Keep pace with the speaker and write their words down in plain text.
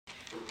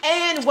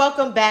And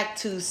welcome back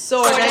to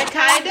Sorta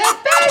Kinda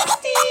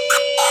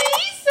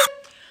Besties.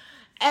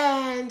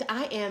 And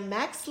I am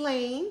Max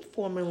Lane,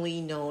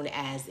 formerly known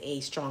as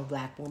a strong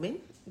black woman,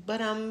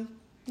 but I'm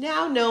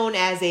now known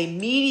as a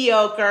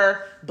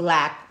mediocre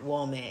black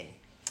woman.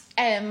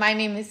 And my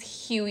name is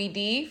Huey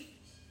D.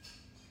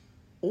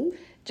 Ooh.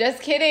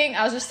 Just kidding.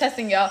 I was just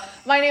testing y'all.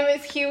 My name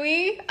is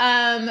Huey.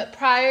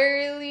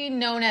 Priorly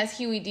known as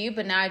Huey D,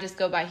 but now I just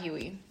go by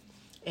Huey.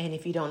 And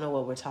if you don't know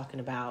what we're talking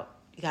about,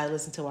 you got to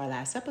listen to our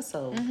last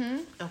episode.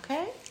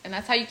 Okay? And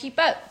that's how you keep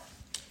up.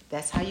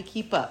 That's how you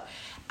keep up.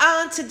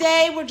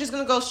 Today, we're just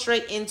going to go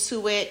straight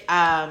into it.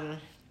 We're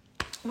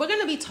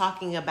going to be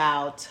talking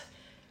about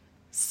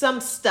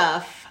some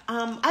stuff.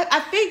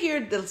 I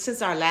figured that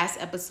since our last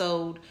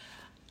episode,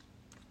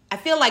 I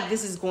feel like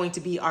this is going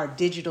to be our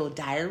digital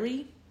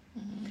diary.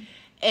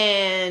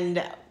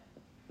 And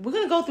we're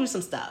going to go through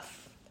some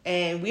stuff.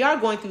 And we are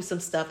going through some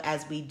stuff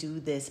as we do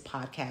this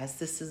podcast.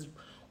 This is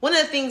one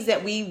of the things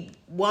that we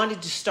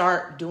wanted to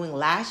start doing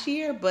last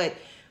year, but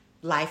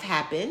life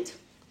happened.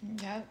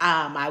 Yep.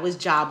 I was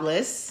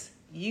jobless.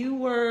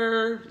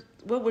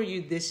 What were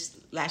you this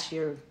last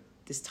year,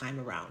 this time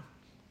around?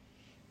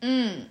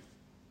 I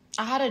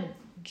had a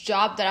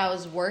job that I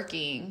was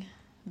working,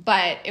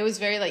 but it was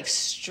very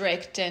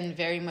strict and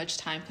very much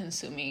time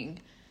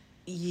consuming.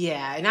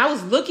 Yeah, and I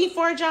was looking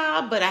for a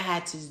job, but I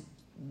had to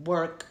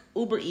work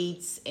Uber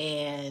Eats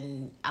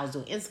and I was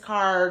doing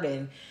Instacart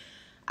and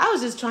I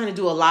was just trying to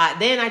do a lot.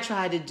 Then I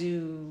tried to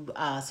do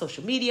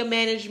social media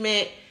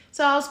management.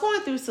 So I was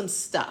going through some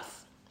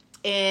stuff.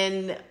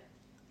 And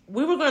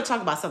we were going to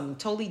talk about something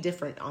totally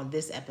different on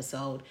this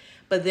episode.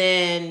 But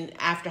then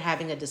after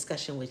having a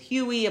discussion with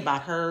Huey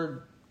about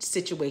her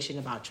situation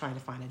about trying to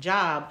find a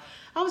job,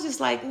 I was just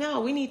like,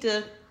 no, we need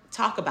to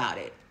talk about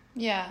it.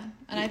 Yeah,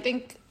 and I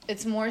think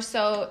it's more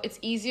so, it's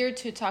easier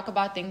to talk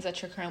about things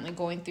that you're currently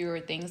going through or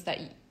things that,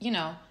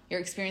 you're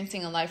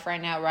experiencing in life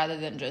right now rather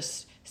than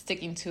just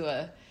sticking to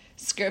a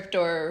script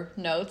or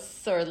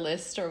notes or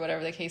list or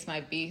whatever the case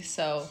might be.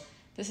 So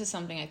this is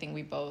something I think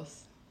we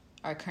both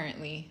are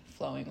currently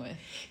flowing with.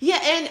 Yeah,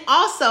 and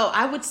also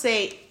I would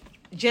say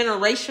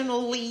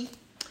generationally,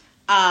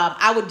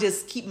 I would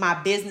just keep my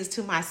business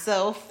to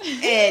myself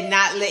and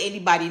not let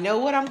anybody know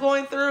what I'm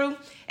going through.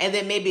 And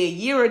then maybe a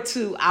year or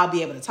two, I'll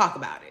be able to talk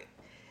about it.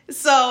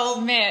 So,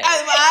 man,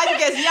 I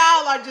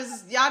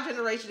guess y'all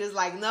generation is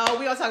like, no,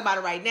 we don't talk about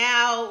it right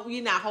now.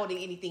 We're not holding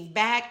anything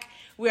back.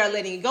 We are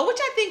letting it go, which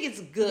I think is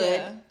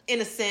good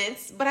in a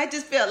sense. But I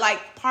just feel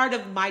like part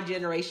of my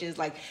generation is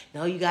like,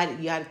 no, you got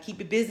to keep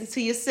your business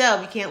to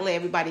yourself. You can't let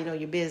everybody know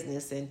your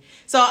business. And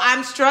so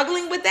I'm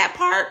struggling with that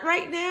part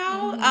right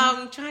now.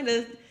 I'm trying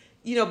to,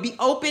 be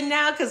open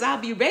now because I'll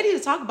be ready to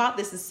talk about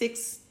this in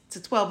 6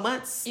 to 12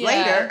 months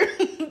later,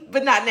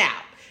 but not now.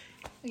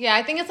 Yeah,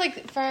 I think it's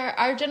like for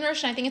our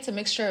generation, I think it's a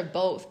mixture of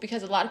both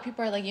because a lot of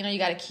people are like, you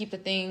got to keep the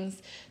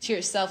things to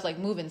yourself, like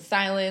move in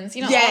silence,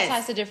 all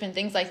types of different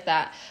things like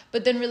that.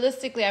 But then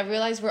realistically, I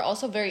realized we're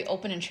also very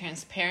open and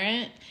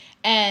transparent.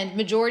 And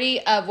majority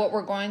of what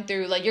we're going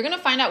through, like you're going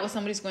to find out what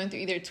somebody's going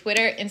through, either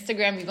Twitter,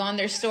 Instagram, you go on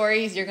their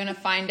stories, you're going to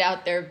find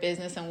out their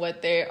business and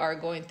what they are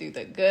going through,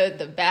 the good,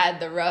 the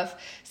bad, the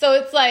rough. So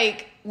it's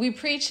like we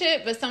preach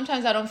it, but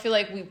sometimes I don't feel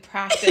like we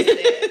practice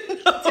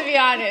it, to be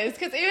honest.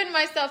 Because even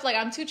myself, like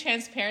I'm too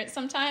transparent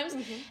sometimes.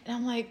 And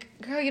I'm like,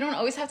 girl, you don't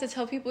always have to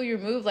tell people your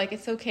move. Like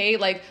it's okay.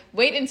 Like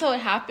wait until it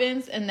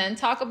happens and then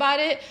talk about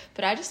it.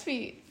 But I just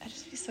be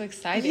so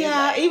excited.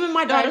 Yeah, even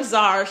my daughter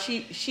Zara,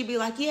 she be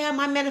like, yeah,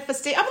 my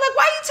manifestation. I'm like,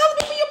 why are you telling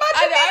people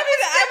about your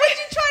manifestation? What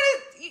you trying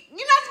to?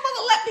 You're not supposed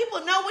to let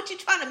people know what you're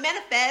trying to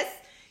manifest.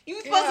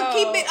 You're supposed to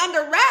keep it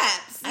under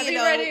wraps. I'd be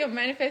writing a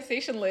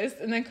manifestation list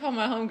and then call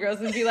my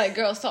homegirls and be like,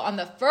 girls, so on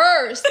the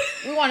 1st,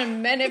 we want to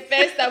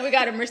manifest that we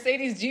got a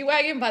Mercedes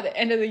G-Wagon by the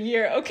end of the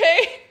year,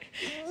 okay?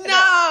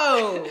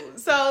 No.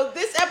 So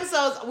this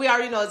episode, we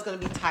already know it's going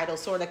to be titled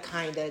Sorta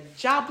Kinda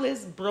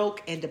Jobless,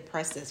 Broke, and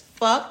Depressed as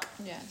Fuck.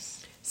 Yes.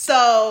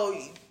 So,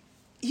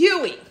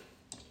 Huey,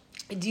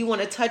 do you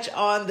want to touch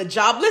on the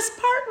jobless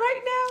part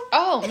right now?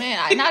 Oh, man.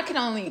 I not can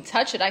only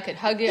touch it. I could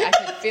hug it. I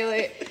could feel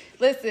it.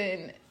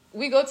 Listen,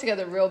 we go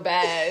together real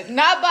bad.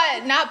 Not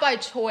by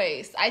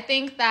choice. I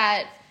think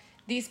that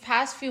these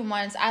past few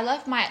months, I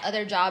left my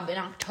other job in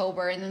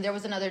October, and then there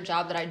was another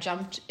job that I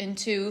jumped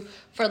into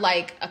for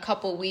like a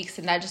couple weeks,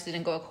 and that just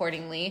didn't go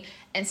accordingly.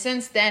 And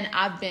since then,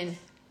 I've been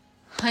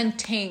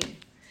hunting.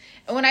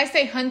 And when I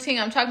say hunting,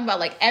 I'm talking about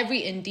like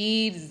every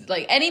Indeed,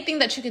 like anything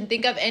that you can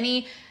think of,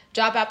 any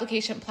job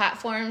application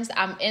platforms.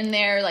 I'm in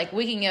there, like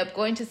waking up,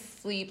 going to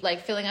sleep,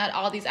 like filling out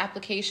all these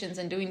applications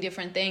and doing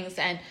different things.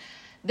 And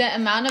the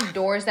amount of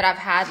doors that I've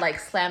had like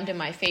slammed in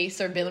my face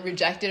or been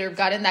rejected or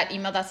gotten that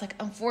email that's like,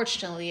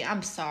 unfortunately,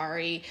 I'm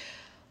sorry,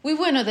 we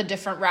went with a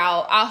different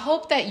route. I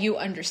hope that you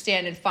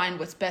understand and find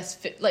what's best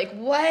fit. Like,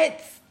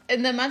 what?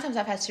 And the amount of times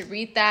I've had to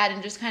read that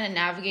and just kind of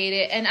navigate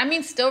it. And I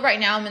mean, still right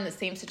now I'm in the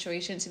same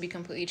situation, to be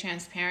completely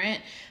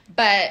transparent,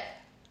 but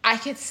I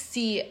could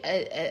see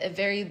a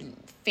very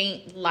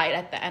faint light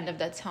at the end of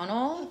the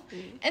tunnel.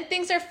 Mm-hmm. And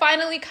things are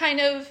finally kind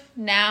of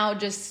now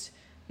just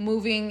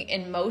moving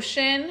in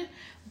motion,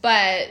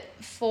 but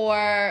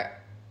for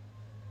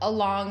a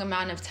long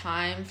amount of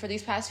time for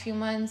these past few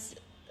months,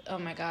 oh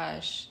my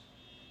gosh.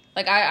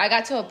 Like, I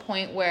got to a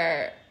point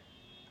where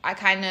I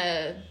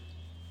got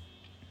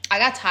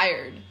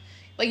tired.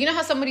 Like, you know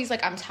how somebody's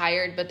like, I'm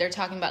tired, but they're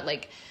talking about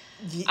like,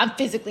 I'm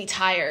physically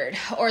tired,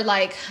 or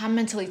like, I'm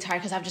mentally tired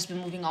because I've just been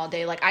moving all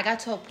day. Like, I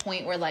got to a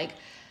point where like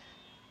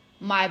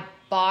my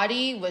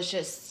body was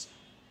just,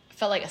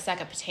 felt like a sack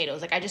of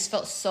potatoes. Like, I just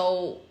felt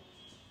so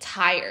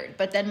tired,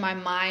 but then my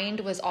mind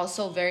was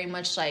also very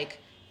much like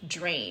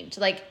drained.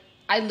 Like,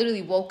 I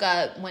literally woke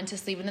up, went to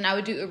sleep, and then I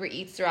would do Uber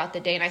Eats throughout the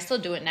day, and I still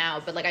do it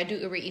now, but like I do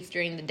Uber Eats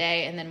during the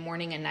day, and then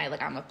morning and night,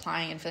 like I'm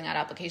applying and filling out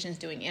applications,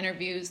 doing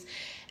interviews,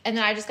 and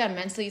then I just got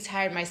mentally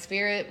tired. My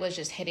spirit was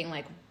just hitting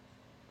like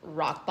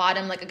rock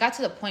bottom. Like, it got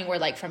to the point where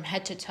like from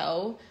head to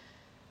toe,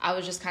 I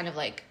was just kind of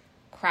like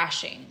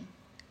crashing.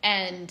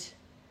 And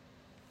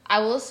I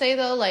will say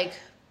though, like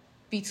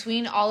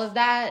between all of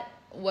that,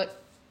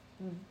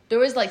 there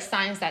was like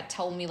signs that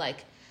told me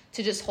like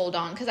to just hold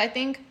on, because I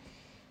think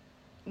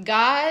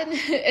God,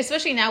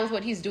 especially now with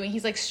what he's doing,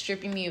 he's like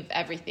stripping me of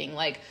everything.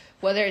 Like,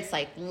 whether it's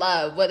like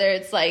love, whether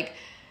it's like,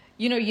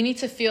 you know, you need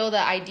to feel the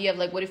idea of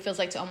like what it feels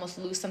like to almost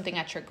lose something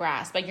at your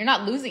grasp. Like, you're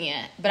not losing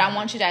it, but I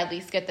want you to at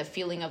least get the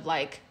feeling of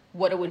like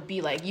what it would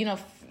be like. You know,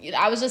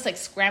 I was just like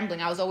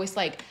scrambling. I was always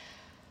like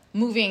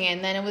moving,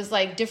 and then it was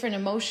like different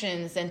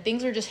emotions and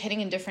things were just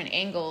hitting in different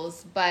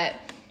angles.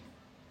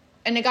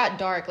 And it got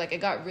dark. Like,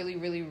 it got really,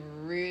 really,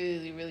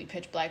 really, really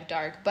pitch black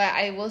dark. But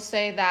I will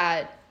say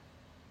that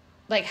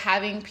like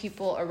having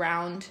people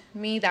around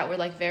me that were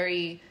like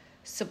very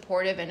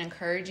supportive and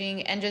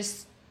encouraging, and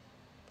just,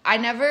 I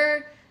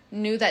never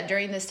knew that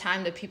during this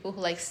time, the people who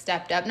like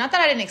stepped up, not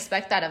that I didn't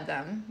expect that of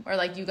them, or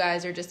like you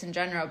guys, or just in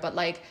general, but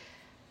like,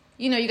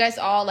 you know, you guys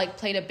all like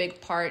played a big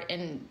part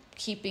in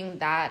keeping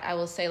that, I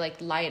will say,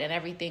 like light and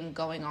everything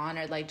going on,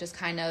 or like just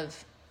kind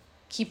of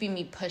keeping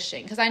me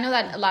pushing. Because I know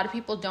that a lot of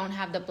people don't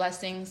have the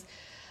blessings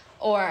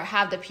or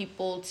have the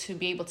people to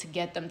be able to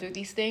get them through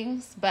these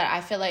things, but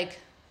I feel like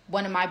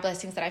one of my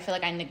blessings that I feel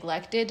like I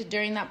neglected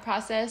during that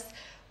process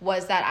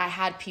was that I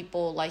had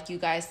people like you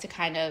guys to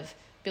kind of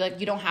be like,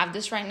 you don't have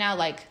this right now.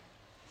 Like,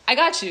 I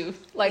got you.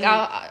 Like,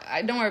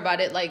 I don't worry about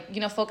it. Like,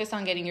 you know, focus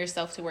on getting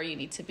yourself to where you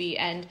need to be.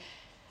 And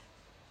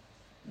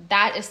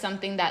that is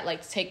something that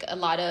like take a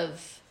lot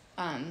of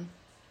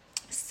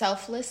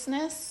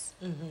selflessness.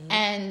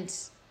 And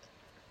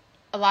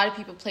a lot of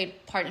people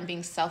played part in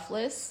being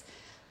selfless.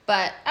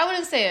 But I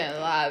wouldn't say it a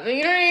lot, but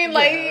you know what I mean?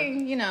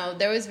 Like, you know,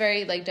 there was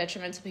very, like,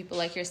 detrimental people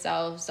like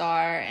yourselves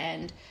are,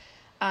 and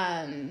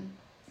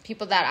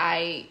people that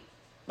I,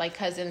 like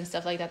cousins and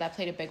stuff like that, that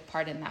played a big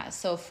part in that.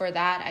 So for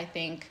that, I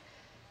think,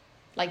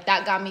 like,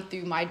 that got me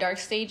through my dark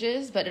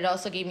stages, but it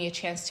also gave me a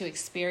chance to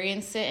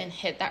experience it and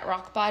hit that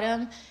rock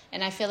bottom.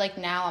 And I feel like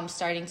now I'm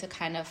starting to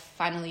kind of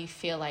finally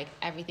feel like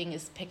everything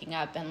is picking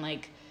up, and,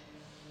 like,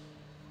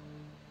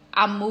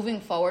 I'm moving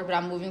forward, but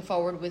I'm moving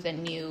forward with a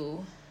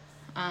new...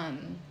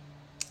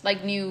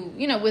 new,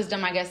 you know,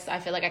 wisdom, I guess I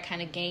feel like I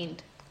kind of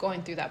gained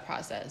going through that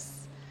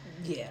process.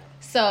 Yeah.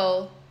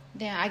 So,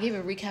 I gave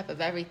a recap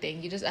of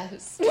everything. You just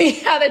asked me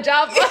how the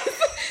job was,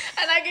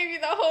 and I gave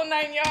you the whole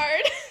 9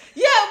 yards.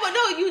 Yeah, but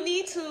no, you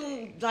need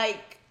to,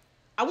 like,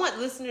 I want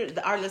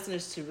our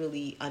listeners to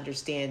really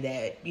understand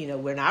that, you know,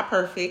 we're not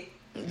perfect.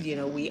 You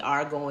know, we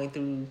are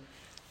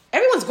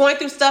everyone's going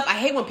through stuff. I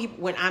hate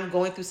when I'm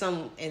going through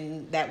something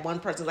and that one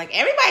person's like,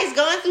 everybody's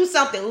going through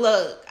something.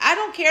 Look, I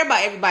don't care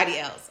about everybody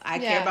else. I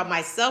care about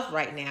myself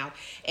right now.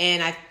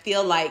 And I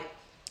feel like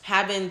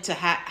having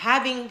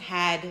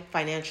had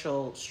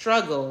financial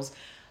struggles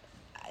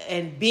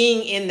and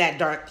being in that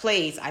dark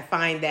place, I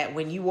find that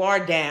when you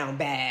are down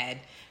bad,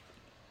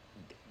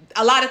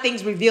 a lot of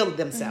things reveal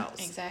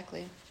themselves.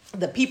 Exactly.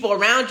 The people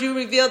around you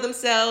reveal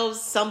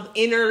themselves. Some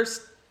inner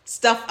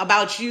stuff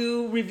about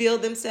you reveal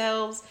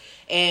themselves.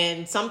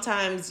 And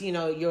sometimes, you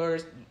know,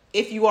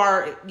 if you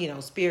are, you know,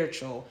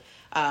 spiritual,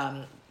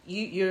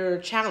 you're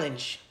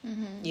challenged,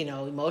 you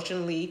know,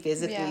 emotionally,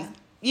 physically,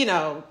 you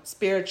know,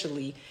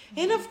 spiritually,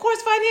 and of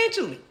course,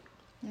 financially,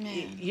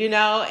 you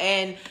know,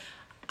 and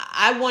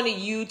I wanted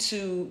you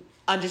to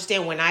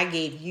understand when I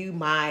gave you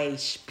my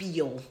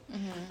spiel,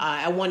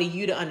 I wanted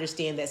you to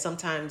understand that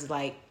sometimes,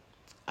 like,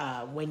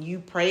 when you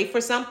pray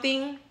for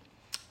something,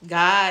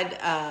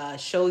 God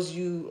shows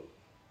you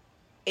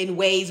in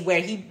ways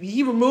where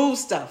he removes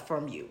stuff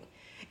from you,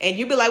 and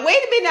you be like, wait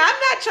a minute, I'm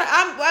not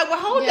trying.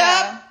 Hold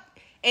up,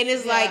 and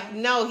it's like,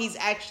 no, he's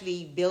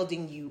actually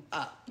building you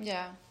up.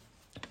 Yeah,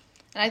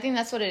 and I think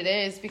that's what it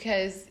is,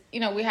 because, you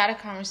know, we had a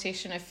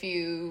conversation a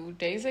few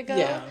days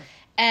ago,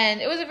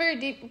 and it was a very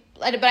deep.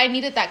 But I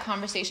needed that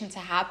conversation to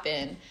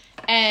happen,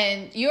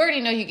 and you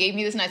already know you gave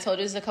me this, and I told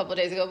you this a couple of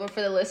days ago. But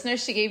for the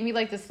listeners, she gave me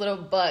like this little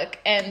book,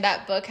 and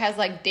that book has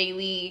like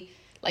daily.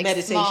 Like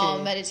meditation. Small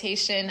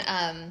meditation.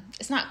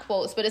 It's not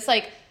quotes, but it's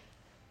like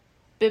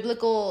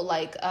biblical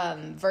like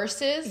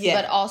verses,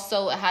 but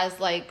also it has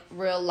like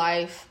real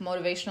life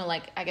motivational,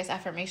 like I guess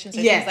affirmations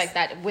or things like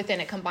that within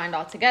it, combined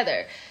all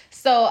together.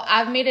 So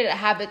I've made it a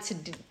habit to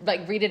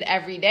like read it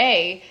every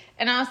day.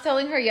 And I was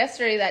telling her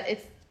yesterday that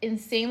it's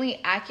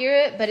insanely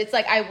accurate, but it's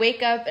like I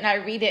wake up and I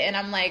read it and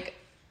I'm like,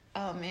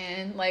 oh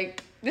man,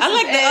 like this I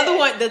like the other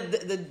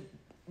one,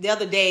 the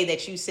other day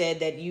that you said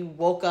that you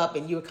woke up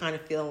and you were kind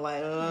of feeling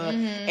like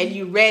and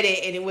you read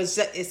it and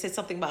it said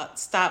something about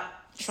stop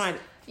trying to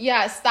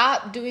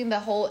stop doing the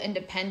whole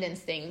independence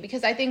thing,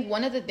 because I think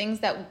one of the things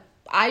that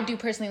I do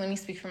personally, let me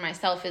speak for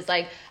myself, is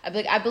like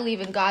I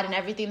believe in God and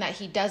everything that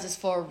he does is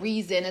for a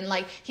reason, and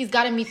like he's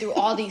gotten me through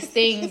all these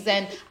things.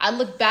 And I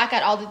look back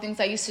at all the things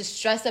I used to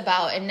stress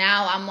about, and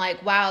now I'm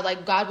like, wow,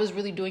 like God was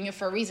really doing it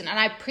for a reason. And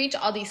I preach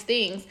all these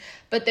things,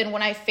 but then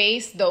when I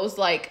face those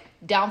like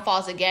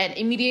downfalls again,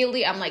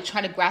 immediately I'm like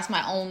trying to grasp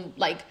my own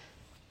like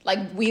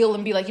wheel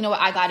and be like, you know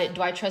what, I got it.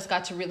 Do I trust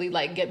God to really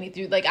like get me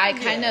through? Like I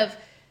kind of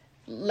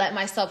let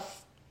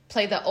myself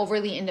play the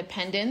overly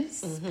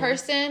independence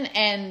person,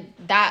 and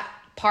that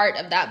part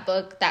of that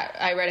book that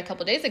I read a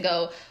couple days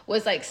ago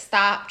was like,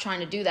 stop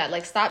trying to do that.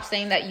 Like stop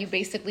saying that you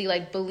basically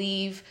like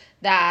believe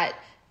that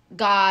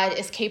God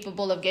is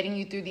capable of getting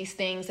you through these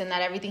things and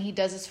that everything he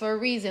does is for a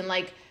reason.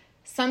 Like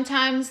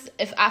sometimes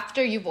if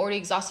after you've already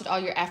exhausted all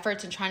your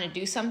efforts in trying to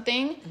do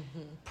something,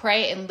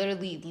 pray and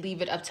literally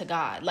leave it up to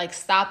God. Like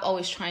stop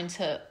always trying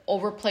to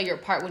overplay your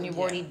part when you've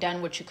already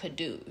done what you could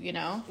do, you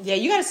know? Yeah,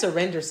 you got to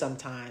surrender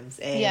sometimes.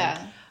 And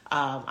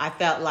I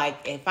felt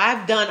like if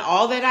I've done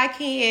all that I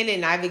can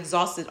and I've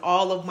exhausted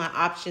all of my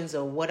options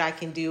of what I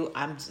can do,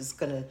 I'm just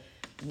going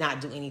to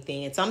not do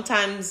anything. And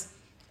sometimes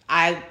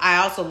I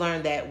also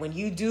learned that when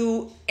you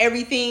do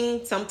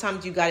everything,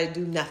 sometimes you got to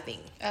do nothing.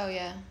 Oh,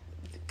 yeah.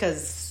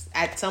 Because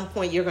at some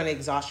point you're going to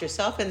exhaust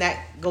yourself. And that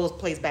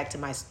plays back to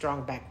my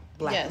strong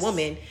black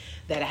woman,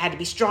 that I had to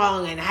be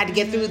strong and I had to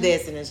get through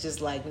this. And it's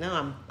just like,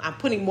 no, I'm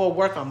putting more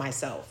work on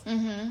myself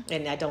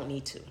and I don't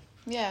need to.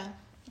 Yeah.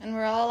 And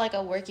we're all like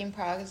a work in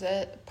progress.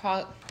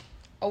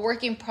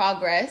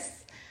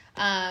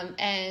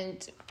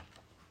 And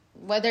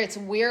whether it's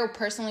we're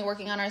personally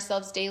working on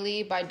ourselves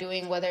daily by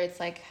doing, whether it's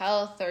like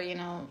health or, you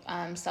know,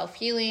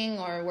 self-healing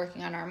or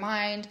working on our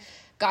mind,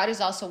 God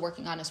is also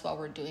working on us while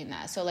we're doing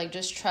that. So like,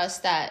 just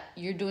trust that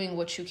you're doing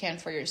what you can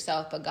for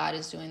yourself, but God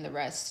is doing the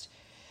rest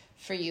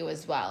for you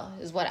as well,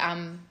 is what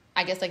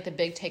I guess like the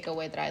big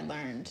takeaway that I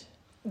learned.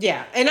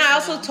 Yeah. And I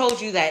also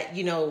told you that,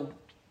 you know,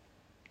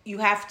 you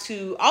have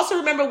to also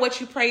remember what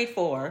you prayed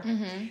for,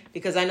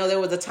 because I know there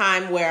was a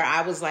time where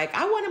I was like,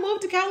 I want to move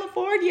to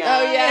California.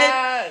 Oh,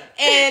 yeah.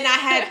 And I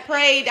had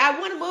prayed, I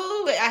want to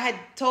move. I had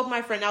told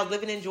my friend, I was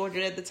living in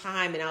Georgia at the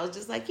time, and I was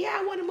just like, yeah,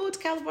 I want to move to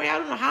California. I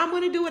don't know how I'm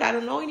going to do it. I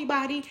don't know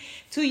anybody.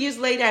 2 years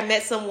later, I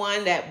met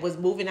someone that was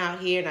moving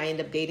out here, and I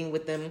ended up dating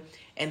with them.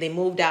 And they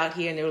moved out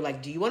here, and they were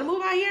like, do you want to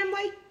move out here? I'm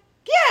like,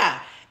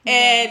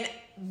 yeah.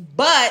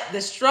 But the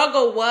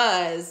struggle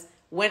was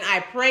when I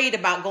prayed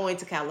about going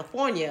to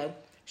California.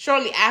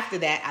 Shortly after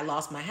that, I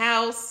lost my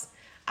house,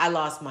 I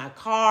lost my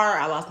car,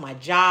 I lost my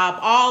job,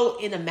 all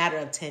in a matter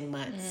of 10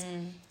 months.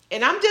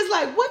 And I'm just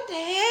like, what the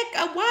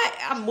heck? Why?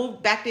 I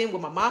moved back in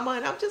with my mama,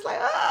 and I'm just like,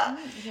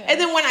 Yes. And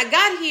then when I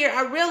got here,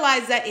 I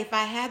realized that if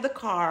I had the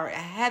car, I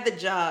had the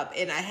job,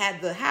 and I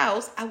had the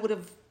house, I would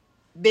have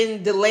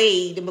been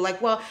delayed and be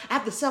like, well, I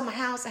have to sell my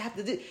house. I have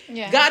to do.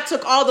 Yeah. God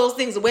took all those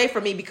things away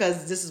from me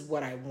because this is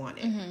what I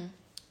wanted.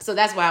 So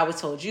that's why I always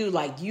told you,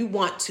 like, you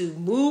want to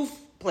move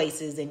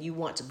places and you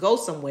want to go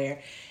somewhere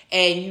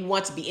and you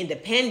want to be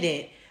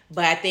independent,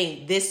 but I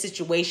think this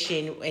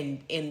situation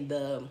and in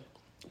the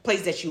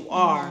place that you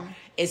are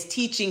is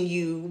teaching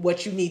you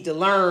what you need to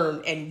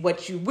learn and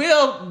what you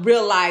will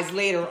realize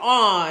later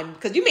on,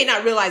 because you may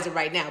not realize it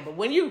right now, but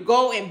when you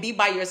go and be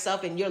by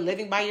yourself and you're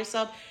living by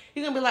yourself,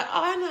 you're going to be like,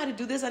 oh, I know how to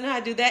do this. I know how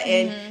to do that.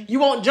 And you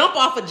won't jump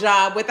off a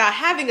job without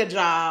having a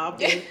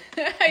job. And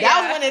that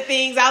was one of the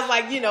things I was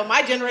like, you know,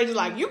 my generation's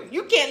like, you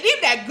can't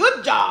leave that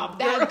good job.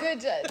 That good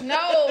job.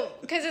 No,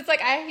 because it's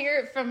like I hear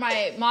it from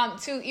my mom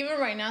too. Even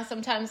right now,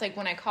 sometimes like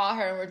when I call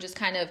her and we're just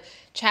kind of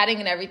chatting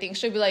and everything,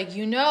 she'll be like,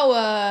 you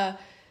know,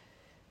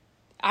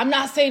 I'm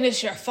not saying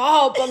it's your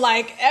fault, but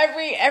like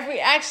every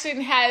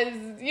action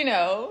has, you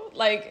know,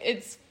 like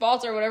its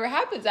faults or whatever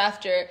happens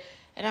after.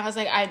 And I was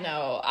like, I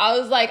know.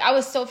 I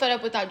was so fed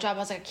up with that job. I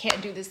was like, I can't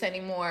do this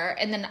anymore.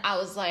 And then I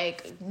was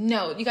like,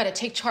 no, you got to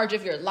take charge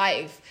of your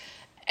life.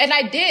 And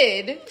I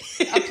did.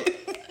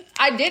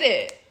 I did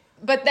it.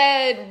 But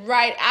then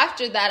right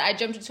after that, I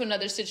jumped into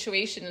another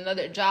situation,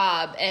 another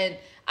job. And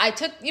I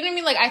took, you know what I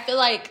mean? Like, I feel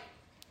like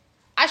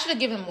I should have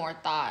given more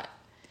thought.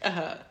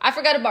 I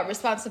forgot about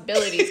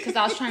responsibilities because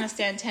I was trying to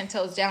stand 10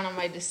 toes down on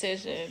my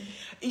decision.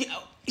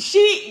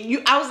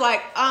 I was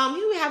like,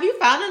 have you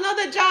found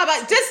another job?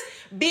 Just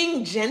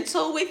being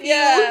gentle with you.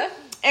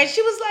 And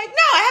she was like,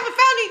 no, I haven't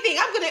found anything.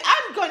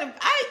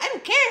 I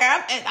don't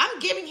care. I'm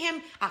giving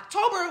him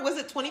October, was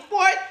it 24th?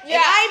 Yeah.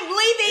 And I'm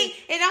leaving.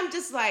 And I'm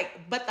just like,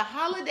 but the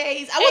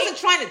holidays, I wasn't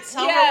trying to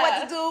tell her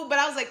what to do, but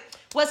I was like,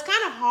 well, it's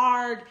kind of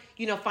hard,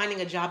 you know,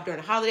 finding a job during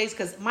the holidays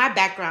because my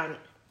background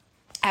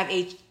I have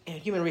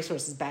human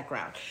resources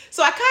background.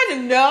 So I kind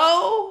of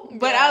know,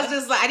 but I was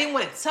just like, I didn't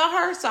want to tell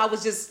her. So I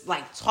was just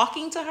like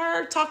talking to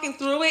her, talking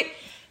through it.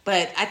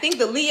 But I think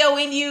the Leo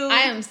in you.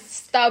 I am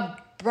stubborn.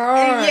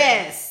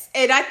 Yes.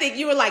 And I think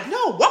you were like,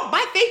 no, walk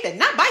by faith and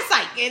not by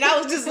sight. And I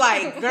was just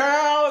like,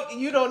 girl,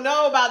 you don't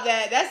know about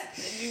that.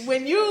 That's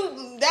when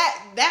you,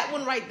 that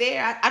one right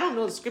there. I don't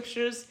know the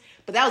scriptures,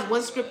 but that was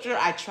one scripture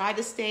I tried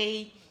to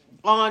stay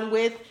on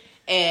with.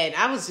 And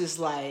I was just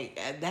like,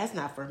 that's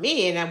not for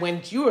me. And then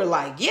when you were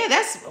like, yeah,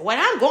 that's what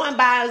I'm going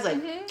by, I was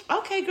like,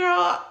 okay, girl,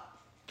 all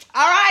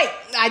right.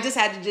 I just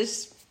had to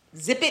just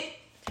zip it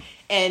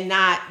and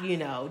not,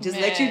 just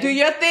let you do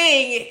your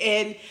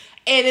thing.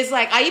 And it's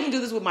like, I even do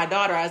this with my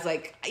daughter. I was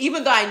like,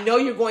 even though I know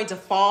you're going to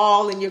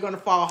fall and you're going to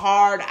fall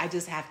hard, I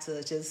just have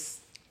to just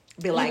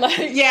be like,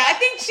 yeah, I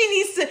think she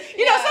needs to,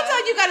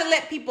 sometimes you got to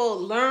let people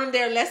learn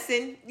their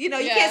lesson. You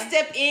can't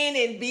step in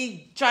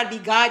and try to be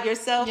God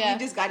yourself. You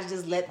just got to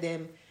just let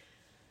them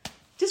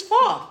just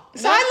fall.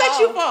 So I let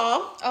you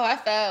fall. Oh, I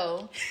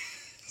fell.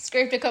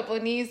 Scraped a couple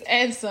of knees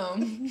and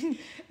some.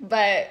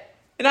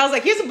 And I was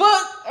like, here's a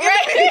book.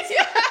 Right?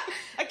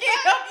 I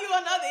can't help you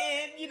on the other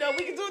end.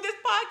 We can do this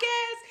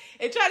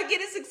podcast and try to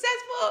get it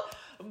successful.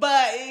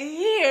 But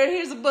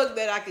here's a book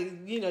that I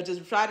could,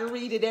 just try to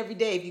read it every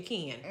day if you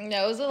can.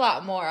 No, it was a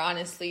lot more,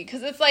 honestly.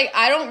 Because it's like,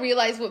 I don't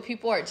realize what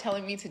people are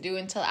telling me to do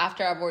until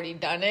after I've already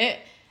done it.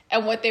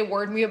 And what they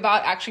word me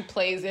about actually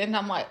plays in.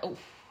 I'm like, oh,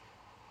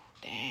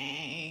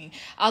 dang.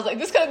 I was like,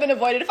 this could have been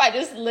avoided if I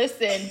just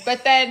listened.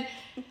 But then,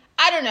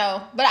 I don't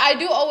know. But I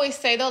do always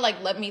say, though,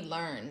 like, let me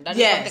learn. That's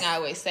one thing I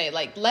always say.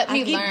 Like, let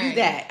me learn.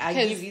 I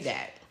give you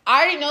that.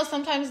 I already know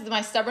sometimes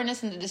my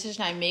stubbornness and the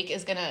decision I make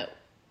is going to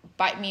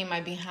bite me in my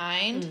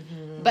behind.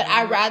 But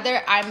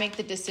I make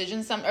the decision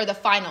the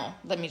final,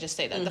 let me just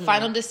say that, the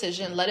final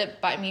decision, let it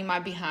bite me in my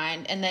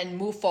behind, and then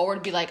move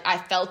forward, be like, I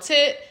felt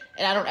it,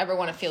 and I don't ever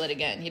want to feel it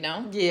again,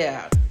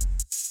 Yeah.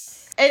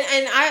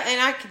 And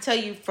I can tell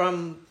you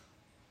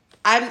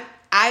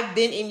I've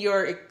been in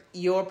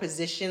your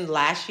position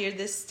last year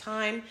this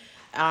time.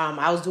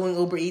 I was doing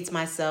Uber Eats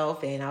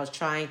myself, and I was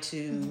trying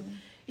to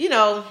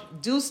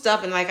do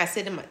stuff. And like I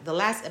said in the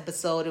last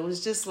episode, it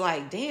was just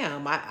like,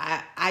 damn,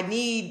 I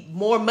need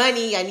more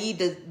money. I need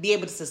to be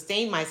able to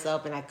sustain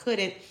myself, and I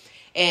couldn't.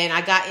 And I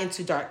got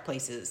into dark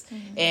places.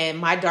 And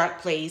my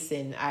dark place,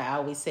 and I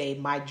always say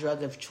my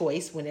drug of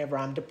choice whenever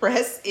I'm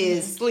depressed,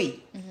 is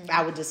sleep.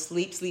 I would just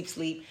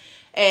sleep.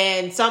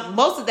 And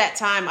most of that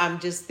time, I'm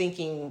just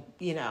thinking,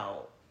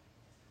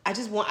 I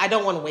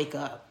don't want to wake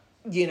up,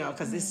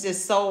 because it's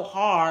just so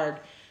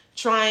hard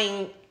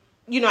trying.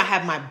 I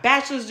have my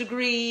bachelor's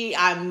degree.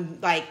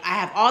 I'm like, I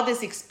have all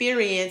this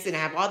experience and I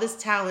have all this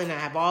talent. I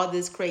have all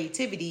this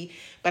creativity,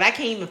 but I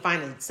can't even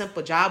find a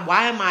simple job.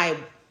 Why am I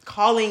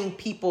calling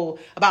people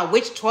about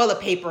which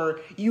toilet paper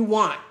you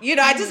want?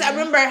 I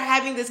remember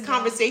having this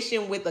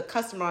conversation with a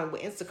customer on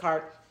with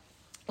Instacart.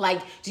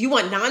 Like, do you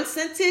want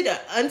non-scented or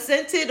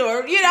unscented?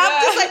 Or, I'm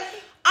just like,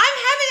 I'm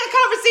having a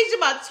conversation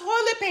about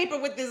toilet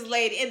paper with this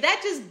lady, and that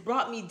just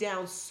brought me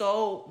down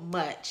so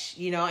much,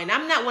 and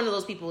I'm not one of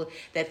those people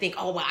that think,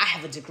 oh, well, I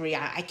have a degree,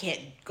 I can't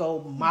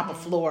go mop a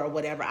floor or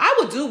whatever. I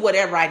will do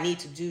whatever I need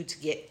to do to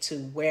get to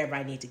wherever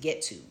I need to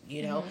get to,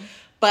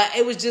 But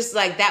it was just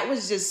like, that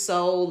was just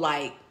so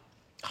like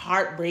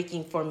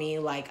heartbreaking for me.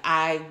 Like,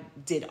 I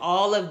did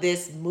all of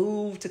this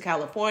move to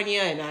California,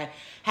 and I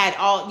had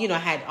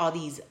all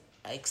these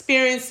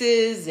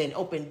experiences and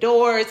open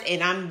doors,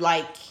 and I'm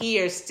like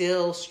here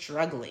still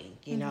struggling,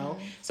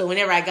 So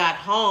whenever I got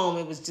home,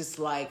 it was just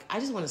like, I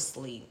just want to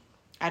sleep.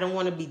 I don't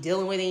want to be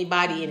dealing with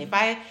anybody. And if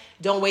I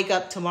don't wake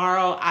up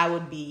tomorrow, I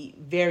would be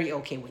very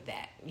okay with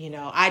that.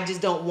 I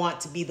just don't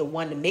want to be the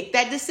one to make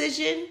that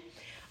decision.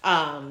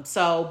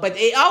 But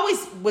it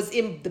always was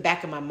in the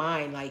back of my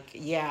mind. Like,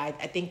 yeah,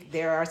 I think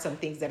there are some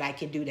things that I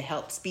can do to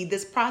help speed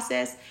this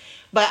process,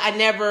 but I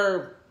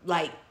never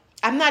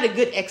I'm not a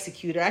good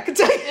executor, I can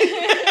tell you.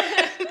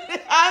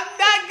 I'm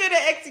not good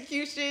at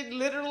execution,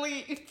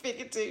 literally,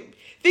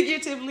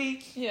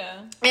 figuratively.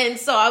 Yeah. And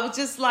so I was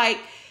just like,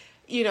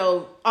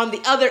 on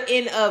the other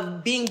end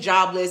of being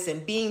jobless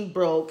and being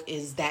broke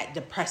is that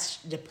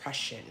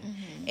depression.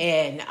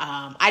 And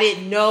I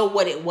didn't know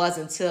what it was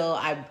until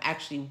I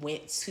actually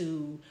went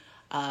to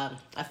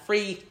a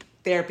free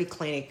therapy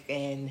clinic,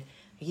 and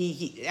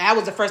that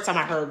was the first time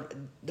I heard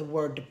the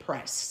word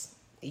depressed.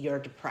 You're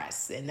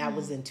depressed. And that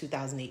was in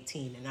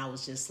 2018. And I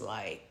was just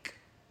like,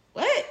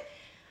 what?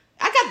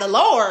 I got the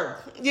Lord,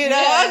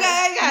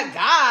 I got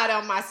God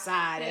on my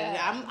side.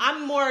 Yeah. And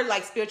I'm more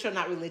like spiritual,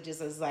 not religious.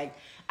 It's like,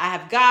 I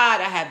have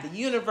God, I have the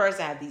universe,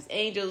 I have these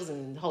angels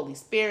and Holy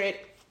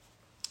Spirit.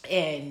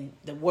 And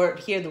the word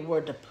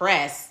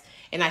depressed.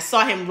 And I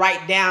saw him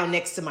write down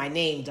next to my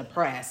name,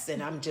 depressed.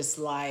 And I'm just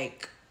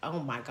like, oh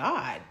my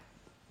God.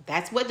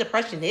 That's what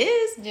depression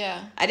is?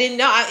 Yeah. I didn't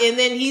know. And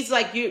then he's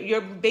like, you're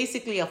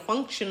basically a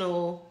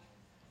functional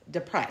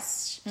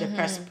depressed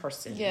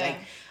person. Yeah.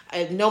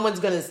 Like, no one's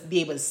going to be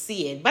able to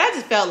see it. But I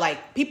just felt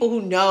like people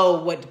who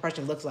know what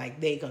depression looks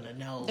like, they're going to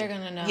know. They're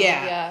going to know.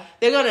 Yeah.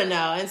 They're going to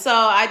know. And so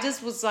I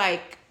just was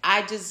like,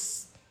 I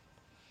just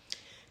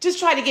just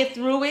try to get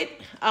through it.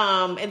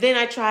 And then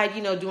I tried,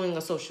 doing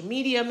a social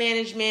media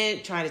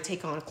management, trying to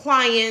take on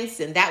clients.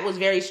 And that was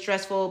very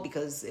stressful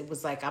because it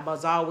was like I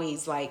was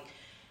always like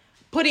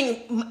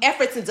putting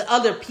efforts into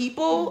other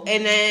people.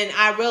 And then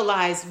I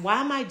realized, why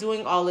am I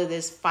doing all of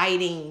this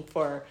fighting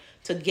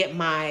to get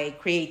my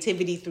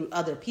creativity through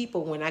other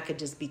people when I could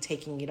just be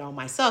taking it on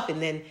myself?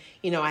 And then,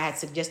 I had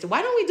suggested,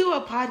 why don't we do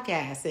a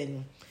podcast?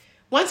 And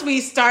once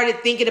we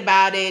started thinking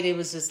about it, it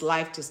was just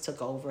life just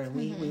took over, and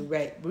we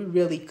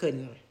really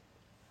couldn't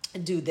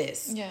do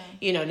this. Yeah.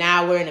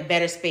 Now we're in a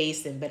better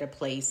space and better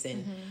place.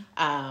 And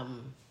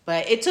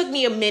but it took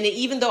me a minute,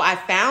 even though I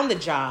found a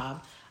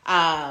job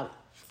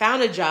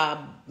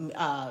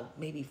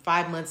maybe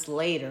 5 months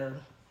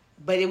later.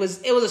 But it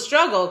was a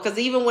struggle because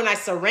even when I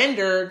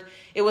surrendered,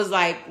 it was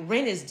like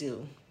rent is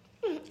due.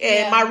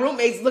 And my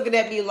roommate's looking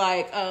at me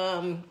like,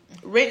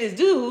 rent is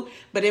due.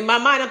 But in my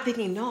mind, I'm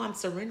thinking, no, I'm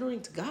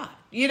surrendering to God.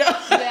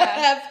 I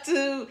have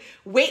to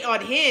wait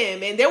on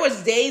him. And there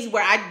was days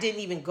where I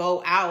didn't even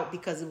go out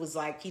because it was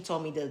like, he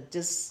told me to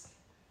just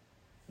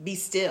be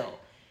still.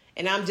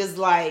 And I'm just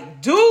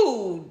like,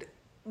 dude,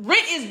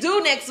 rent is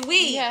due next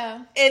week.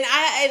 Yeah. And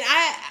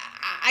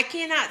I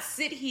cannot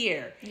sit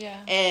here. Yeah.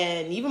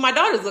 And even my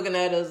daughter's looking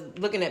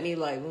at me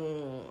like,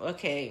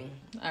 okay.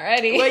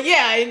 Alrighty. Well,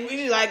 yeah. And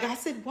we I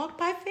said, walk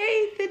by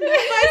faith and not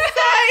by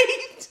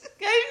sight.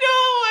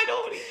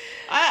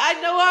 I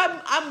know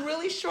I'm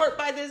really short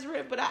by this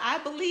rent, but I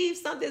believe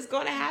something's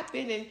going to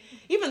happen. And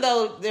even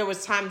though there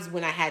was times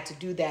when I had to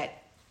do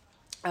that,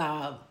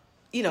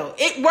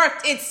 it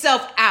worked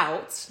itself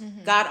out.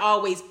 God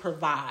always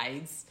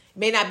provides. It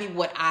may not be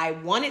what I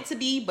want it to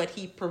be, but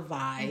he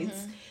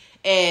provides.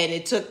 And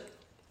it took,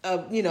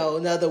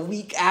 another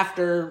week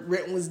after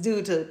rent was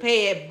due to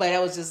pay it. But I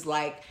was just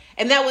like,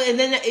 and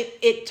then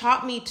it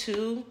taught me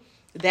too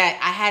that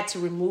I had to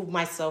remove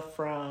myself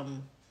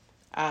from,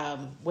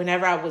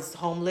 whenever I was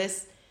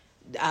homeless,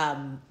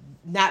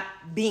 not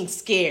being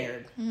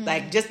scared.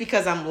 Like just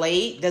because I'm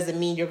late doesn't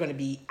mean you're going to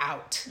be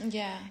out.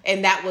 Yeah.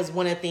 And that was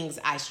one of the things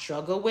I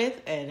struggle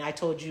with. And I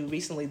told you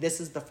recently,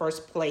 this is the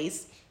first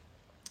place,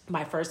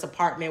 my first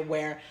apartment,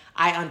 where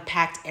I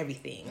unpacked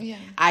everything. Yeah.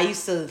 I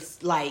used to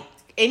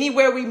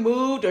anywhere we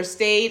moved or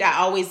stayed, I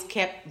always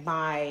kept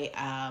my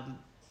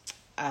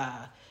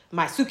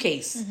my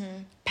suitcase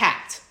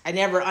packed. I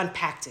never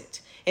unpacked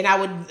it. And I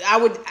would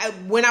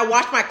when I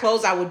washed my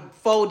clothes, I would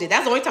fold it.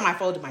 That's the only time I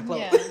folded my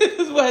clothes.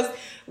 Was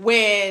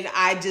when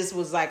I just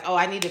was like, oh,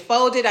 I need to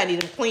fold it, I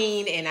need them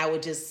clean, and I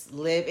would just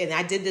live. And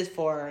I did this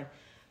for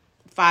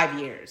 5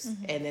 years,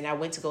 and then I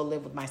went to go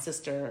live with my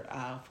sister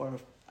for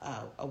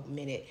a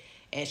minute.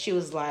 And she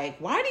was like,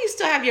 why do you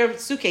still have your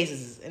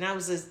suitcases? And I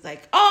was just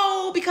like,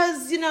 oh,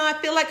 because, I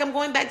feel like I'm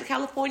going back to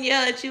California.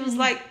 And she was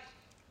like,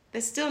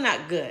 that's still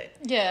not good.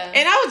 Yeah.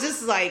 And I was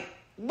just like,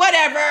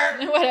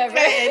 whatever. Whatever.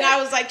 And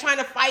I was like trying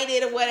to fight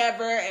it or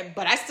whatever.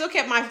 But I still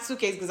kept my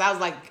suitcase because I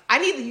was like, I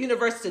need the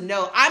universe to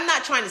know I'm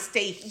not trying to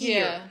stay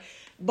here. Yeah.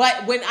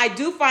 But when I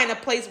do find a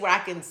place where I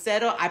can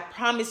settle, I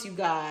promise you,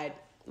 God,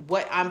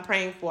 what I'm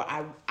praying for,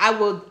 I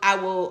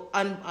will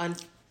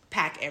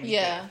unpack everything.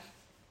 Yeah.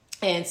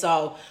 And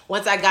so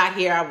once I got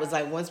here, I was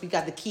like, once we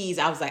got the keys,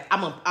 I was like,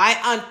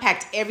 I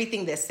unpacked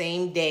everything that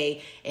same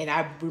day, and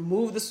I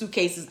removed the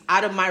suitcases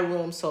out of my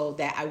room so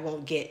that I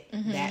won't get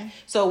that.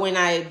 So when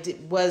I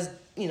was,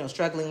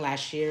 struggling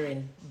last year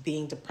and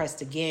being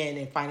depressed again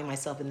and finding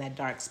myself in that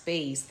dark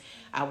space,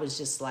 I was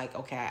just like,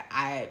 okay,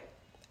 I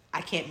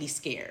can't be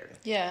scared.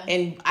 Yeah.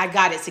 And I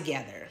got it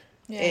together.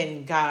 Yeah.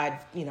 And God,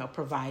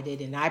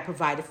 provided, and I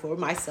provided for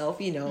myself,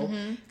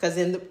 because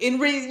there's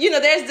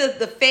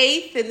the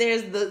faith, and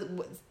there's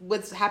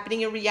what's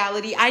happening in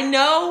reality. I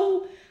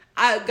know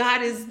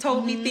God has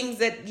told me things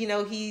that,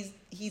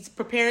 he's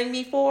preparing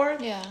me for,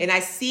 and I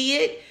see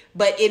it,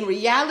 but in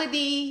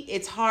reality,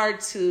 it's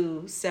hard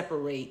to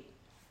separate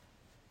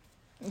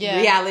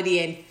reality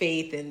and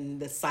faith and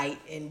the sight.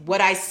 And what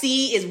I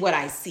see is what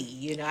I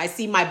see. I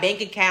see my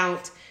bank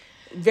account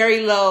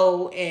very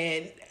low,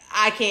 and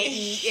I can't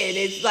eat, and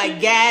it's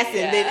like gas,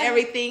 and then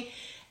everything.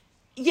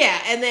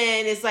 Yeah, and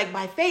then it's like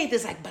my faith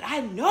is like, but I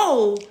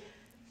know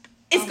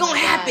it's going to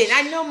happen.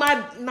 I know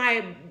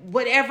my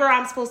whatever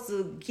I'm supposed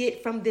to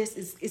get from this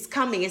is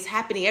coming. It's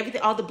happening.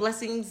 Everything, all the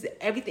blessings,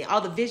 everything,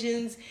 all the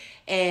visions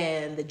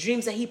and the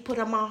dreams that he put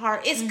on my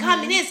heart. It's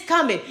coming. It's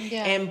coming.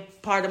 Yeah. And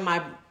part of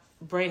my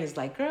brain is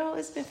like, girl,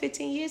 it's been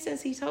 15 years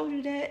since he told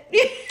you that.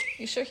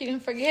 You sure he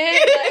didn't forget?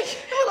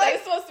 Like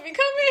it's supposed to be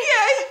coming?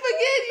 Yeah, he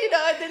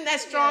forget, and then that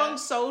strong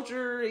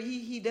soldier,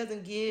 he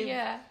doesn't give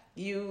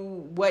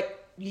you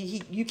what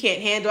you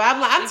can't handle.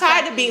 I'm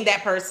tired of being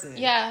that person.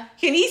 Yeah.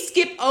 Can he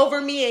skip over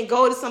me and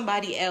go to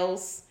somebody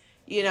else?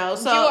 So you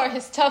are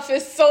his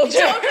toughest soldier.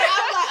 I'm like,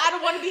 I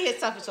don't want to be his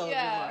toughest soldier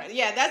anymore.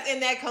 Yeah,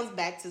 that comes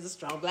back to the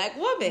strong black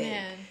woman.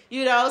 Man.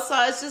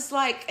 So it's just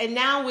like, and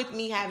now with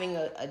me having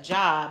a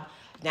job,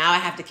 now I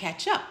have to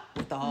catch up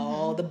with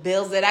all the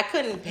bills that I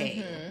couldn't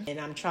pay. And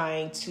I'm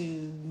trying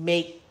to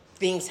make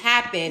things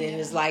happen.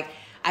 And it's like,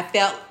 I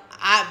felt,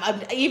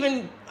 I'm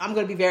going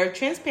to be very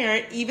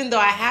transparent. Even though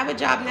I have a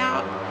job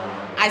now,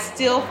 I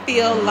still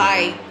feel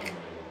like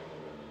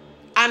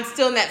I'm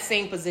still in that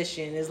same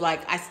position. It's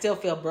like I still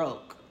feel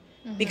broke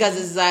because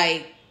it's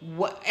like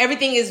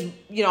everything is,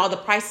 all the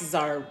prices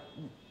are,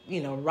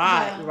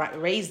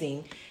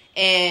 raising,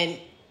 and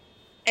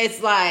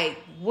it's like,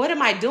 what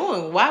am I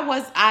doing? Why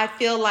was I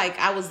feel like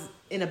I was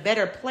in a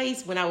better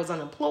place when I was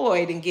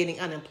unemployed and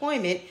getting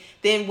unemployment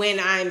than when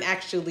I'm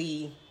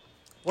actually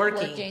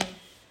working.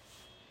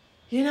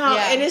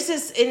 And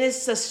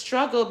it's a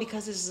struggle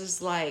because it's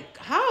just like,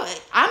 how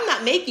I'm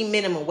not making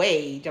minimum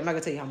wage. I'm not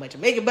gonna tell you how much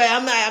I'm making, but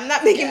I'm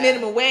not making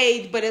minimum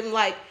wage. But I'm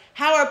like,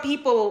 how are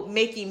people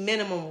making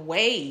minimum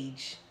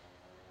wage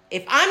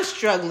if I'm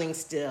struggling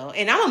still?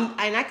 And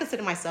I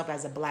consider myself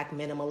as a Black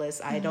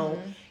minimalist. I don't,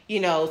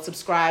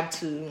 subscribe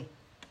to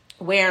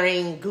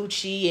wearing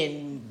Gucci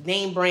and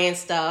name brand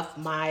stuff.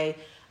 I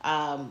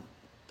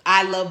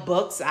love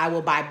books. I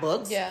will buy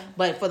books. Yeah.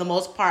 But for the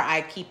most part,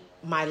 I keep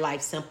my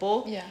life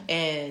simple. Yeah.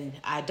 And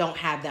I don't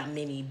have that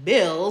many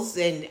bills,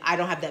 and I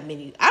don't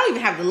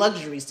even have the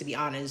luxuries, to be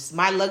honest.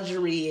 My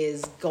luxury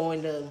is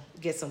going to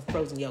get some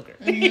frozen yogurt,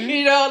 to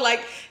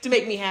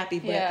make me happy.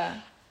 But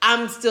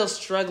I'm still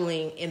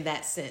struggling in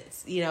that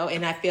sense,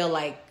 and I feel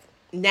like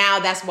now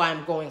that's why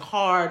I'm going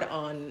hard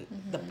on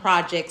the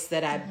projects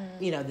that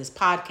this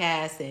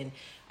podcast and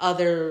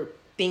other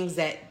things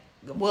that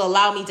will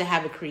allow me to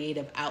have a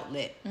creative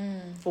outlet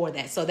for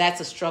that. So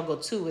that's a struggle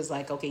too. Is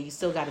like, okay, you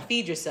still got to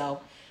feed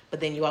yourself, but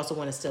then you also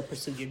want to still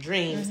pursue your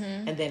dreams.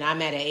 And then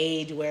I'm at an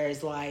age where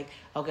it's like,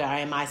 okay,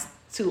 am I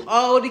too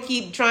old to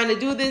keep trying to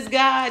do this,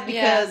 God?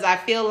 Because I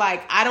feel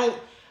like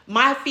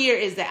my fear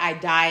is that I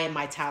die and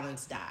my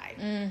talents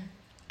die.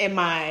 And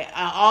my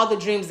all the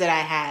dreams that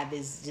I have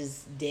is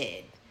just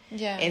dead.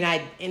 Yeah.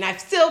 And I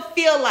still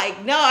feel like,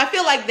 I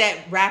feel like that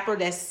rapper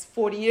that's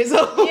 40 years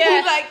old.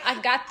 Yeah. Like,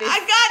 I got this.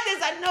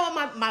 I know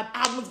my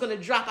album's going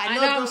to drop. I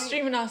know I'm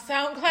streaming on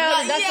SoundCloud,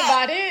 and that's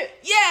about it.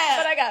 Yeah.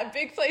 But I got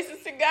big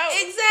places to go.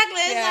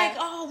 Exactly. It's like,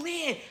 oh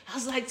man. I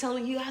was like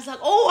telling you, our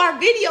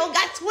video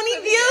got 20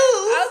 views.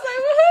 I was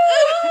like,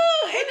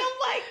 woohoo. And I'm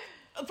like,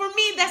 for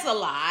me, that's a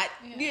lot,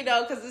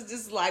 because it's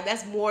just like,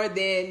 that's more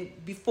than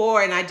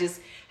before. And I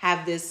just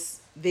have this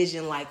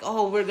vision like,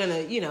 oh, we're going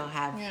to,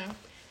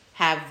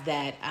 have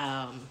that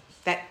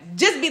that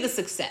just be the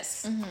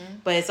success.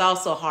 But it's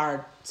also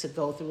hard to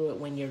go through it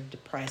when you're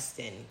depressed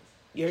and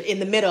you're in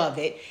the middle of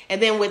it.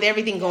 And then with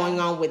everything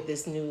going on with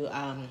this new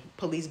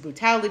police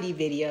brutality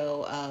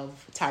video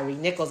of Tyre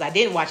Nichols, I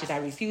didn't watch it. I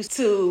refused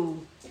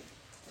to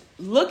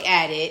look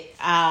at it.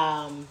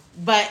 And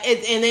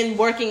then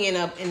working in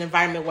an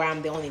environment where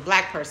I'm the only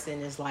Black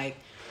person is like,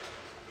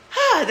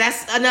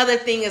 that's another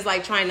thing, is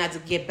like trying not to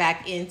get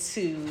back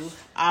into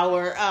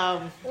our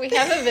we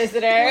have a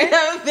visitor.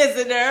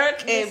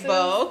 Okay,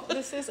 Bo.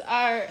 This is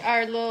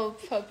our little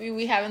puppy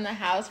we have in the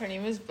house. Her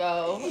name is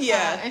Bo.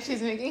 Yeah. And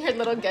she's making her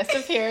little guest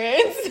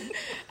appearance.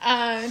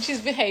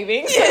 She's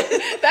behaving. So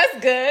that's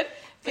good.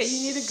 But you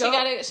need to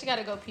go. She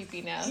gotta go pee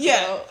pee now.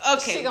 Yeah. So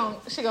okay.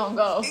 She gonna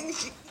go.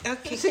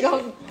 Okay.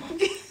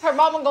 Her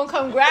mama gonna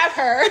come grab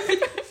her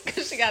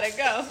because she gotta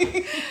go.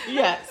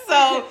 Yeah.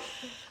 So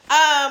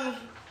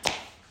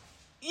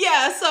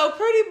so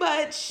pretty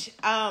much,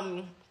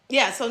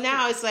 so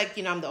now it's like,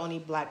 I'm the only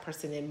Black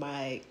person in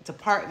my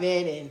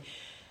department, and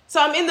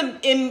so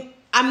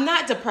I'm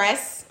not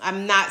depressed.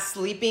 I'm not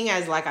sleeping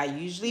as like I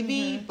usually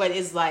be, but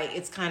it's like,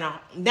 it's kind of,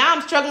 now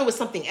I'm struggling with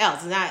something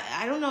else, and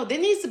I don't know, there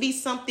needs to be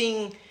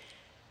something,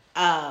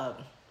 a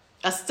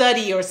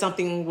study or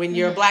something when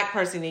you're a Black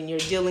person and you're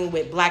dealing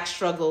with Black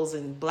struggles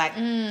and Black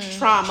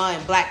trauma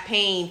and Black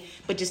pain,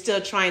 but you're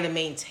still trying to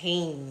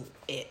maintain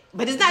it.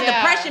 But it's not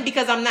depression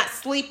because I'm not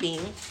sleeping.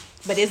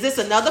 But is this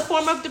another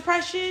form of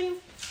depression?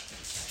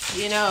 If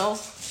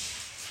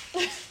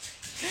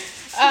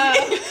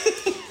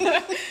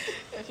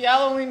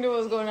y'all only knew what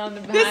was going on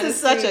in the behind this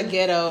is such a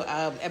ghetto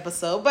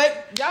episode,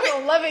 but y'all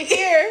gonna love it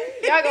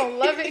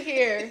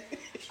here.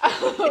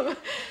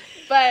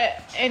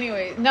 But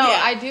anyway,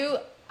 I do.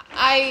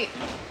 I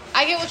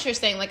get what you're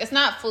saying. Like, it's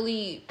not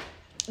fully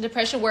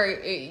depression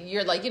where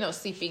you're like,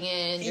 sleeping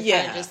in. You're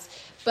kind of just.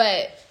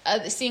 But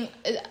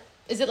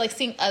is it like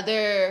seeing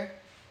other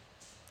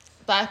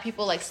Black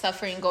people like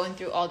suffering, going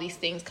through all these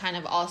things, kind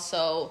of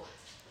also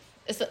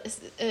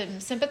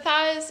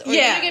sympathize? Or do you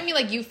get me?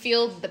 Like, you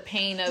feel the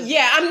pain of...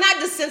 Yeah, I'm not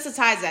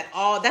desensitized at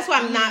all. That's why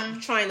I'm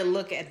not trying to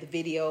look at the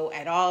video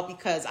at all,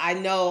 because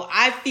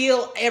I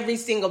feel every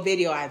single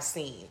video I've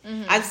seen.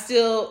 I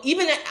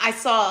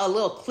saw a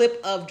little clip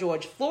of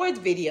George Floyd's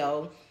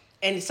video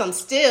and some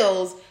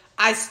stills.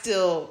 I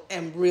still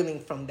am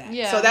reeling from that.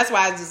 Yeah. So that's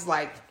why I just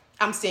like,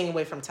 I'm staying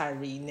away from Tyre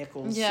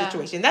Nichols'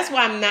 situation. That's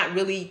why I'm not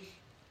really...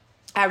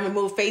 I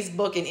removed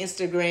Facebook and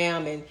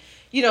Instagram, and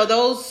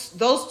those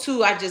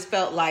two. I just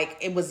felt like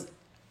it was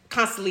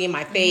constantly in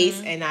my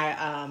face, and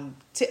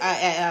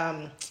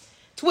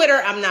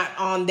Twitter, I'm not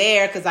on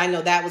there because I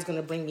know that was going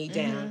to bring me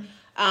down.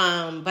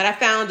 But I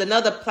found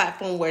another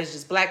platform where it's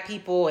just Black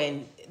people,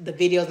 and the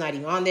video's not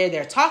even on there.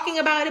 They're talking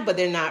about it, but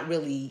they're not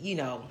really,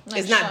 Like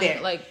it's not there.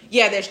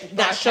 They're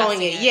not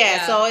showing it.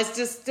 Yeah. So it's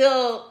just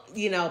still,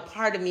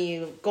 part of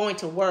me going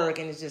to work,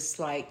 and it's just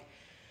like,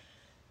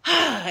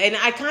 and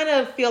I kind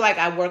of feel like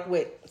I work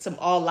with some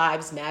all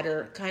lives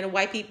matter kind of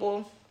white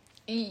people.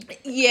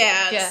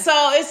 Yeah.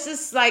 So it's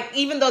just like,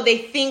 even though they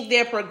think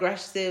they're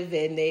progressive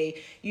and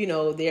they,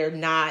 they're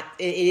not,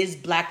 it is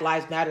Black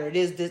Lives Matter. It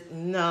is this.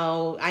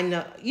 No, I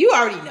know. You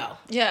already know.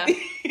 Yeah.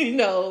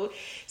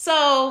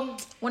 So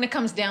when it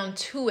comes down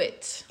to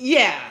it.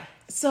 Yeah.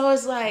 So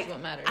it's like,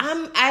 that's what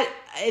matters.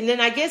 And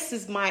then I guess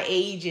it's my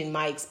age and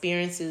my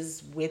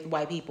experiences with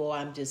white people.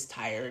 I'm just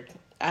tired.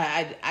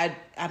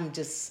 I'm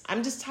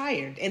just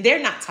tired, and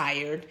they're not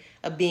tired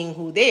of being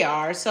who they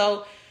are.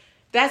 So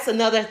that's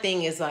another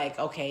thing, is like,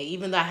 okay,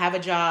 even though I have a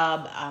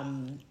job,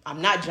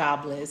 I'm not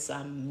jobless.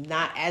 I'm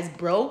not as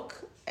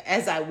broke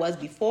as I was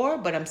before,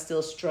 but I'm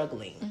still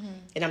struggling.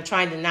 And I'm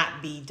trying to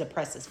not be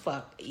depressed as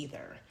fuck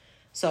either.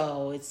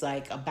 So it's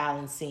like a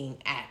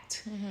balancing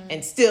act,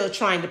 and still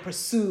trying to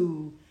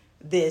pursue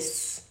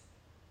this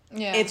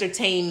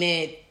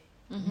entertainment,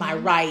 my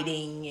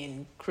writing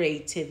and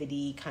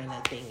creativity kind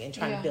of thing, and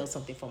trying to build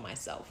something for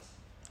myself.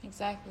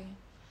 Exactly.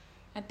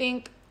 I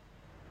think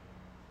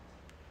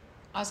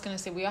I was going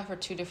to say we offer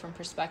two different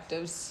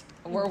perspectives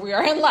of where we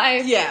are in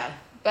life. Yeah.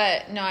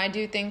 But no, I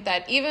do think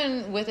that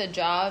even with the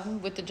job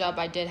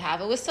I did have,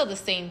 it was still the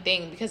same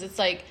thing, because it's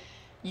like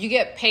you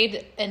get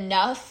paid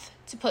enough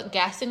to put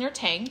gas in your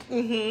tank,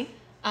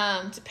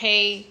 to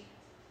pay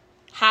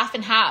half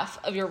and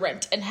half of your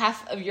rent and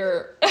half of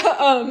your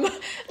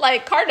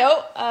car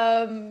note,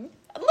 a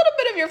little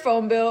bit of your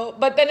phone bill,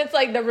 but then it's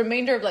like the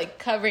remainder of like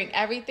covering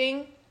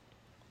everything.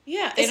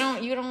 Yeah,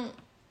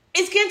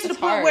 It's getting to the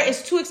point where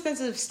it's too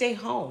expensive to stay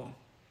home.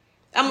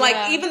 I'm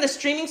like, even the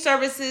streaming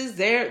services,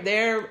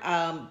 their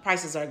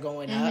prices are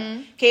going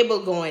up, cable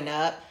going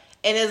up.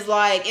 And it's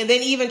like, and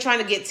then even trying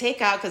to get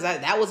takeout, because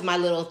that was my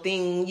little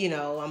thing,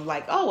 I'm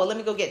like, oh, well, let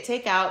me go get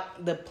takeout.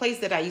 The place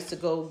that I used to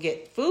go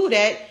get food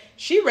at,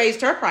 she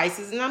raised her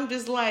prices. And I'm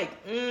just like,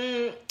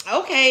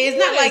 okay. It's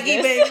not like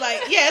even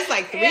like, it's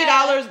like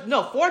 $3,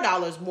 no,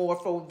 $4 more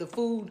for the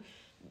food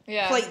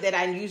plate that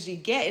I usually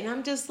get. And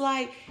I'm just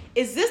like,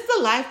 is this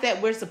the life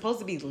that we're supposed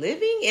to be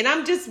living? And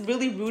I'm just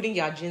really rooting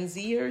y'all Gen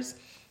Zers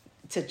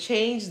to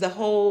change the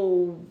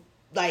whole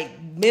like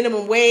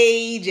minimum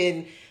wage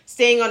and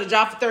staying on a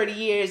job for 30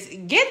 years.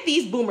 Get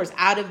these boomers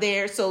out of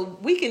there so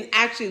we can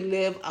actually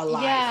live a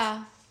life.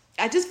 Yeah.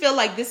 I just feel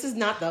like this is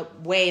not the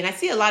way. And I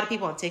see a lot of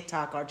people on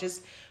TikTok are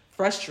just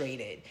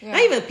frustrated. Yeah.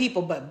 Not even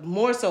people, but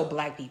more so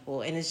Black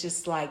people. And it's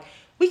just like,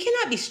 we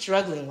cannot be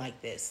struggling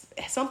like this.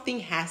 Something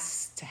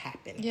has to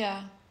happen.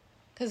 Yeah.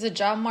 Because the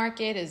job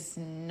market is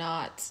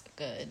not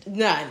good.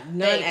 None at all.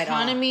 The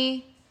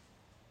economy,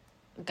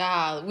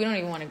 God, we don't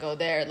even want to go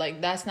there. Like,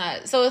 that's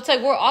not... So it's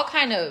like we're all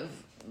kind of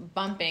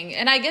bumping.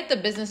 And I get the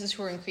businesses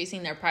who are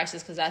increasing their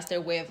prices because that's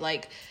their way of,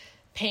 like,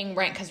 paying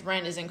rent because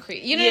rent is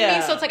increased. You know what I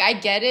mean? So it's like, I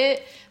get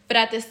it. But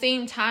at the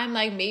same time,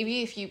 like,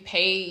 maybe if you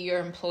pay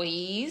your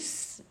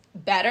employees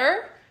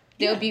better...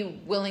 They'll be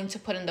willing to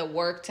put in the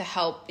work to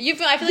help. I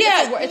feel like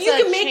it's you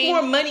can make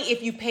more money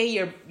if you pay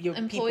your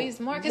employees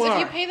more. Because if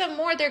you pay them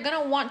more, they're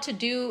gonna want to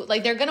do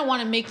they're gonna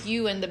want to make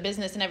you and the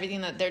business and everything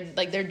that they're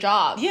like their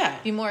job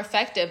be more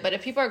effective. But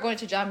if people are going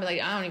to job and be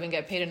like, I don't even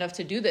get paid enough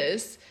to do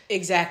this.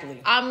 Exactly.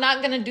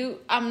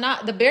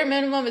 The bare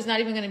minimum is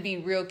not even gonna be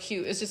real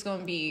cute. It's just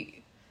gonna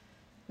be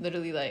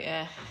literally like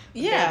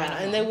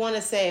and they want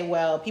to say,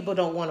 well, people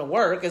don't want to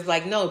work. It's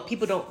like, no,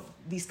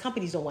 these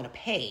companies don't want to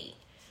pay.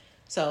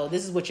 So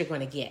this is what you're going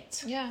to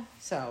get. Yeah.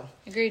 So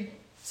agreed.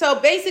 So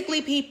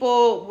basically,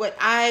 people, what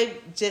I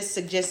just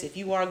suggest, if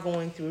you are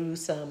going through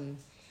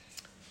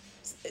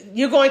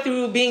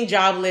being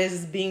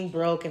jobless, being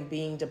broke, and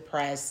being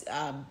depressed,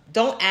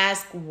 don't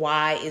ask,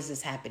 why is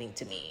this happening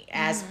to me?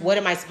 Ask, what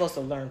am I supposed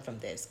to learn from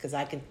this? Because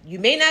you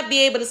may not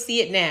be able to see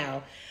it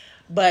now,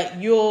 but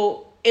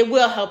it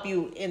will help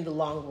you in the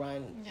long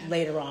run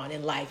later on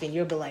in life. And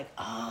you'll be like,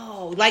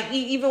 oh, like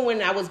even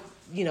when I was,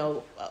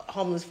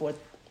 homeless for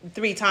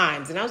 3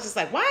 times. And I was just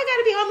like, why I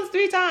gotta be homeless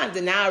 3 times?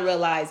 And now I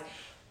realize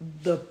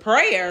the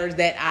prayers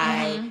that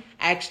I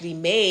actually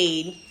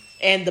made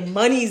and the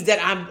monies that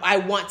I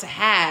want to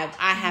have,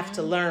 I have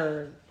to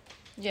learn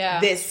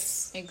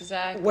this.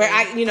 Exactly. Where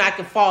I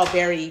can fall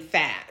very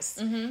fast.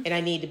 And I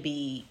need to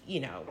be,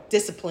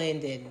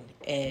 disciplined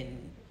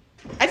and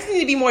I just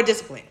need to be more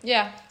disciplined.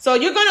 Yeah. So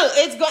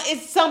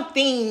it's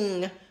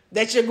something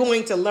that you're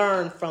going to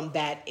learn from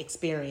that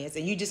experience.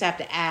 And you just have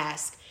to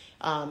ask,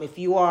 if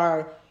you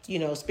are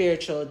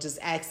spiritual, just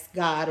ask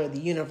God or the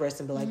universe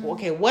and be like, well,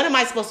 okay, what am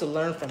I supposed to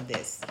learn from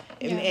this?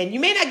 And you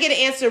may not get an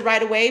answer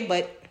right away,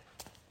 but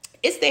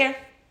it's there.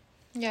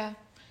 Yeah,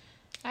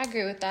 I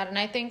agree with that. And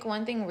I think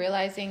one thing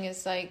realizing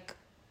is like,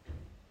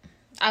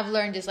 I've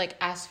learned is like,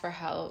 ask for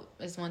help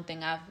is one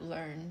thing I've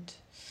learned,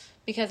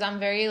 because I'm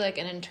very like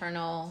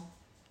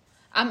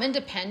I'm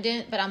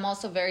independent, but I'm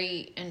also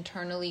very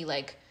internally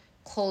like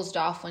closed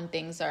off when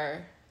things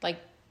are like,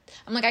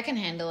 I'm like, I can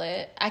handle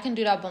it. I can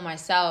do that by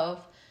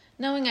myself.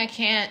 knowing I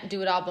can't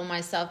do it all by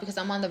myself because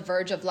I'm on the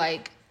verge of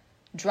like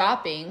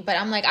dropping, but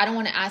I'm like, I don't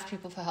want to ask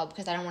people for help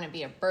because I don't want to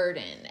be a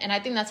burden. And I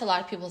think that's a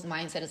lot of people's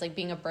mindset, is like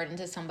being a burden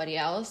to somebody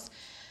else.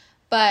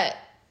 But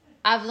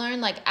I've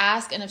learned, like,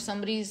 ask, and if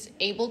somebody's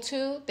able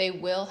to, they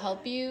will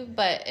help you.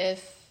 But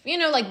if, you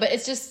know, like, but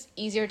it's just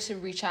easier to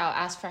reach out,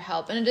 ask for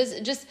help. And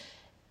it just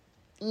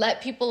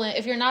let people in.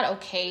 If you're not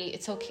okay,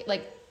 it's okay.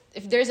 Like,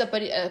 if there's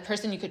a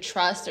person you could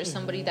trust or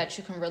somebody that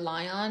you can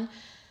rely on,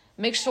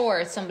 make sure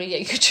it's somebody that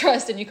you could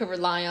trust and you could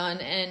rely on,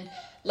 and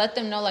let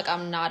them know, like,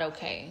 I'm not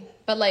okay.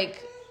 But,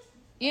 like,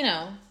 you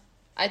know,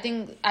 I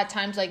think at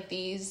times like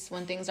these,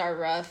 when things are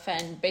rough,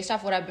 and based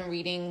off what I've been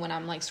reading when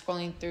I'm, like,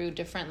 scrolling through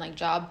different, like,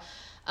 job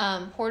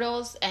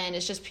portals, and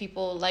it's just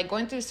people, like,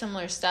 going through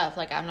similar stuff.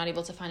 Like, I'm not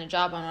able to find a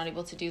job. I'm not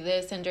able to do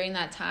this. And during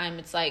that time,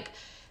 it's like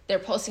they're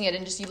posting it,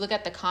 and just you look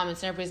at the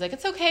comments, and everybody's like,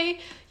 it's okay.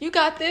 You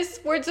got this.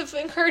 Words of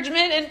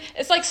encouragement. And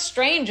it's like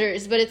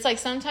strangers, but it's like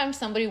sometimes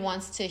somebody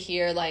wants to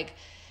hear, like,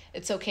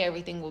 it's okay.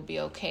 Everything will be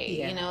okay.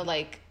 Yeah. You know,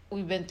 like,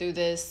 we've been through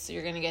this,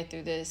 you're going to get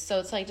through this. So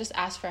it's like, just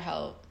ask for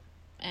help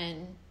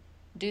and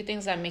do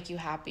things that make you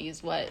happy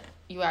is what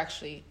you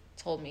actually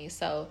told me.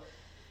 So,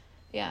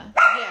 yeah.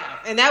 Yeah.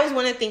 And that was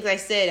one of the things I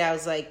said. I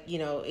was like, you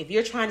know, if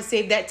you're trying to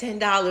save that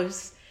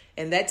 $10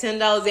 and that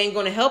 $10 ain't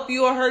going to help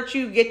you or hurt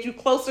you, get you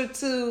closer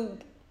to,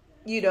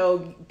 you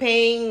know,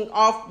 paying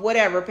off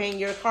whatever, paying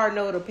your car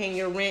note or paying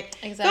your rent.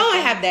 Exactly. Go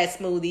and have that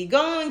smoothie.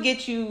 Go and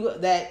get you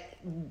that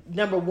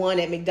number one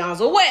at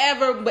McDonald's or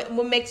whatever, but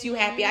what makes you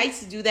happy. I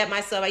used to do that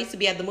myself. I used to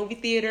be at the movie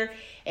theater,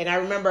 and I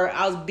remember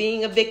I was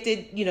being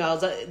evicted. You know,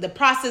 the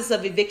process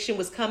of eviction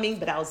was coming,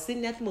 but I was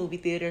sitting at the movie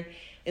theater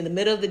in the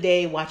middle of the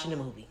day watching a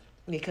movie,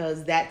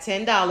 because that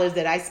 $10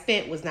 that I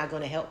spent was not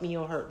going to help me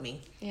or hurt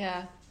me.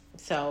 Yeah.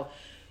 So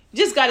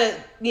just gotta,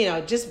 you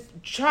know, just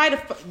try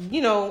to,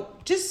 you know,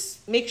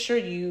 just make sure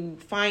you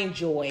find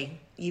joy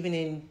even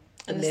in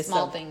the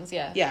small things.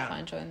 Yeah.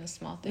 Find joy in the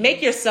small things.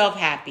 Make yourself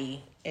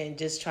happy. And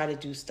just try to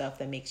do stuff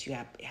that makes you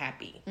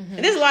happy. Mm-hmm.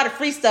 And there's a lot of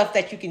free stuff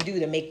that you can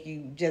do to make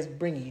you, just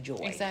bring you joy.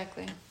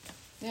 Exactly.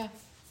 Yeah.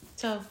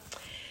 So,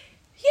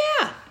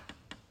 yeah.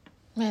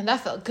 Man,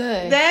 that felt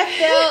good. That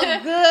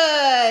felt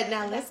good.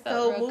 Now let's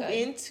go move good.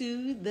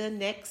 into the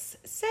next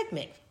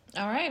segment.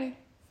 All right.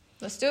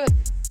 Let's do it.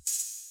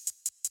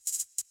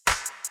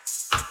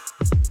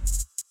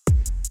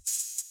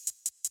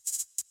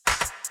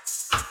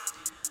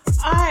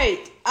 All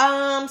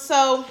right.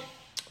 So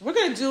we're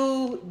going to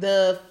do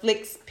the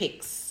Flicks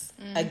Picks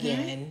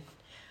again.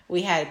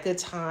 We had a good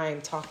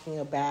time talking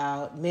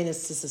about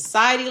Menace to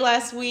Society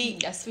last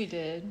week. Yes, we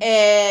did.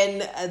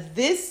 And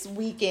this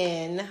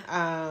weekend,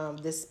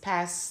 this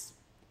past,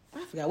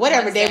 I forgot,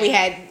 whatever Wednesday. day we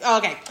had.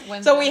 Okay.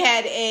 Wednesday. So we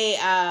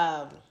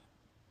had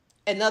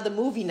another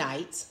movie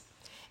night.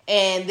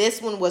 And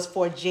this one was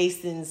for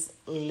Jason's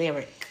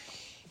Lyric.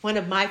 One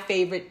of my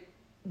favorite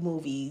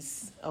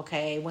movies.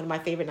 Okay. One of my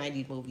favorite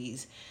 90s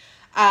movies.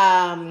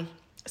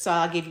 So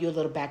I'll give you a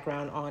little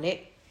background on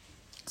it.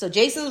 So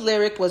Jason's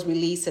Lyric was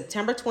released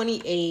September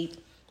 28,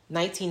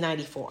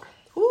 1994.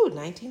 Ooh,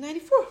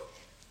 1994.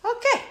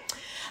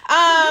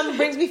 Okay.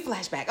 Brings me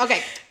flashback.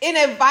 Okay. In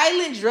a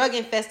violent,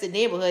 drug-infested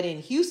neighborhood in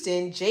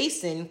Houston,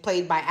 Jason,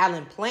 played by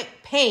Alan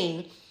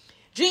Payne,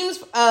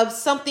 dreams of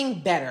something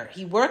better.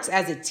 He works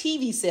as a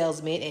TV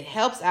salesman and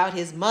helps out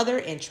his mother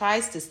and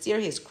tries to steer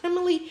his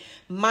criminally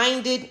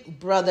minded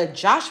brother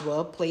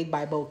Joshua, played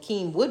by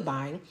Bokeem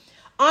Woodbine,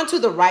 onto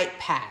the right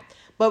path.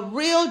 But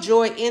real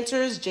joy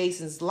enters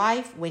Jason's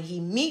life when he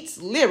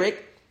meets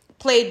Lyric,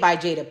 played by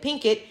Jada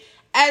Pinkett.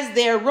 As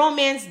their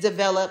romance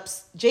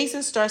develops,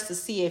 Jason starts to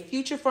see a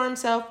future for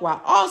himself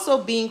while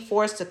also being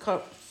forced to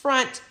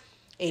confront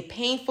a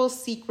painful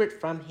secret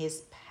from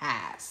his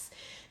past.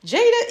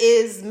 Jada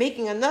is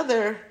making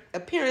another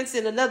appearance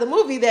in another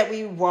movie that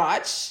we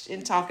watched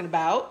and talking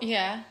about.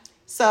 Yeah.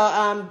 So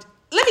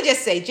let me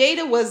just say,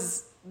 Jada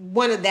was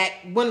one of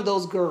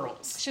those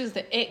girls. She was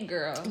the it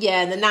girl.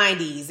 Yeah, in the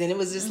 90s. And it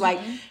was just like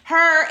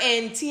her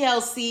and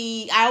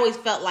TLC. I always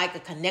felt like a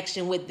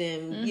connection with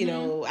them. You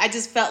know, I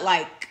just felt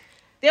like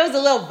there was a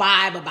little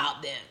vibe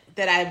about them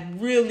that I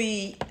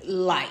really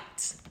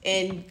liked.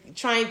 And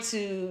trying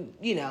to,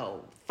 you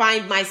know,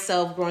 find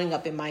myself growing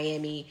up in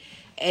Miami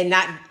and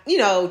not, you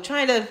know,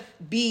 trying to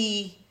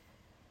be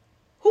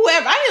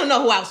whoever. I didn't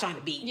know who I was trying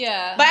to be.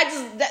 Yeah. But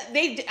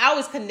I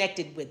was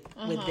connected with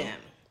them.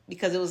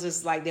 Because it was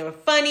just like they were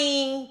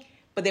funny,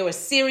 but they were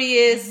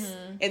serious,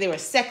 and they were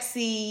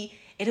sexy.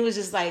 And it was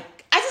just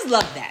like, I just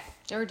loved that.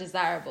 They were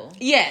desirable.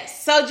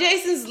 Yes. So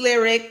Jason's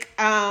Lyric,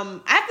 I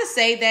have to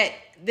say that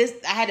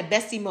I had a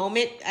bestie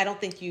moment. I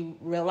don't think you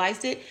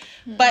realized it.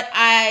 But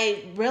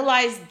I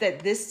realized that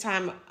this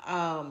time,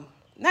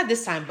 not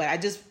this time, but I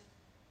just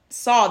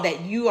saw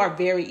that you are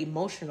very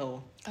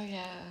emotional. Oh,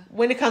 yeah.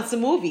 When it comes to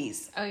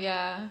movies. Oh,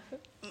 yeah.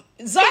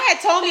 Zoe had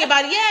told me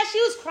about it. Yeah, she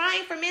was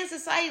crying for Men's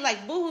Society,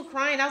 like boohoo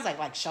crying. I was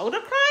like shoulder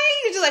crying?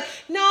 You're just like,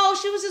 no,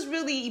 she was just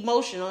really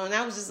emotional. And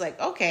I was just like,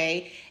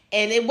 okay.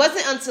 And it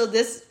wasn't until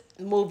this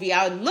movie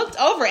I looked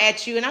over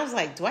at you and I was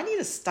like, do I need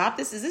to stop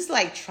this? Is this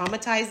like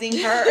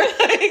traumatizing her?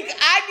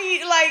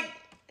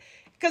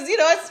 Because,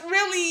 it's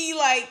really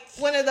like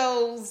one of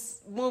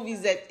those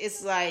movies that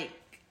it's like,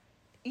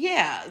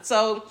 yeah.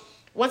 So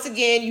once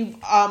again,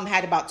 you've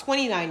had about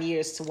 29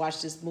 years to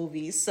watch this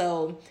movie.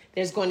 So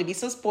there's going to be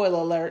some spoiler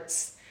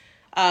alerts.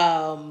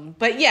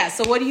 But yeah,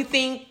 so what do you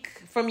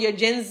think from your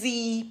Gen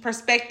Z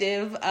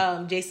perspective,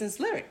 Jason's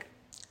lyric?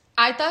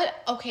 I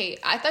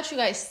thought you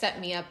guys set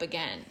me up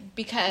again,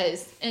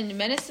 because in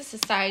Menace to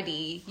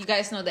Society, you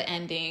guys know the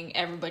ending,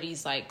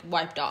 everybody's like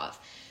wiped off.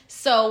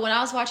 So when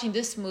I was watching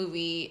this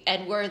movie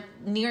and we're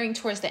nearing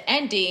towards the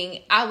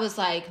ending, I was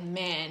like,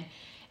 man,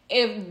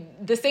 if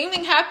the same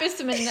thing happens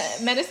to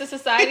Menace to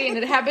Society and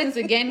it happens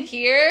again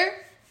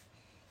here,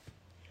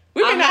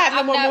 we may not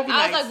have no more movie nights.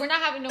 I was like, we're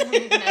not having no more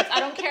movie nights. I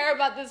don't care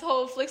about this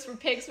whole flicks for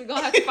pics. We're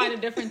gonna have to find a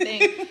different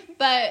thing.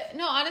 But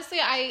no, honestly,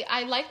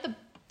 I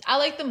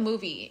like the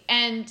movie,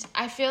 and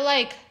I feel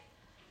like,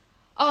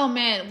 oh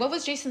man, what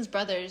was Jason's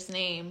brother's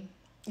name?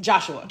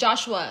 Joshua.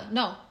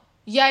 No.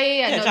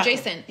 Yeah. No, Joshua.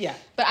 Jason. Yeah.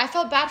 But I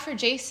felt bad for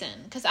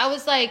Jason, because I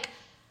was like,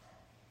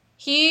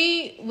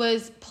 he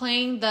was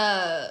playing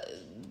the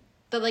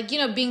like,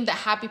 being the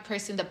happy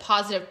person, the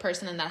positive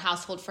person in that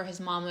household for his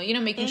mama,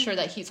 making sure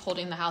that he's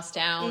holding the house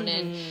down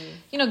and,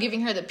 giving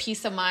her the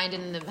peace of mind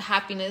and the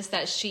happiness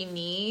that she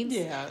needs.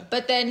 Yeah.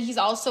 But then he's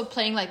also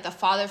playing like the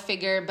father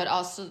figure, but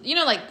also,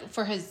 like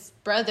for his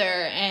brother,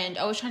 and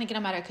always trying to get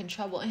him out of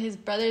trouble. And his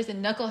brother's a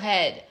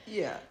knucklehead.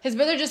 Yeah. His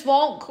brother just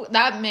won't,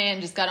 that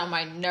man just got on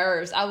my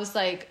nerves. I was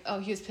like, oh,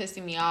 he was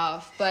pissing me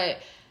off. But,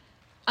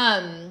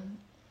 and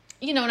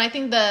I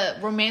think the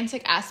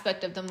romantic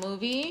aspect of the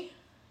movie,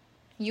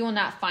 you will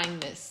not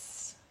find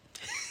this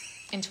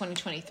in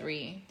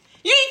 2023.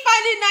 You didn't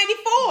find it in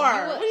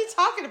 94. What are you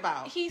talking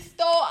about? He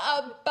stole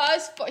a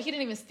bus. He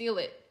didn't even steal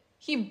it.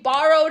 He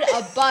borrowed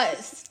a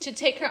bus to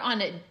take her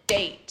on a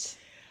date.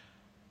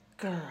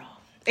 Girl.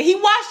 He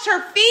washed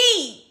her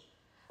feet.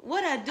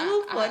 What I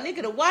do for a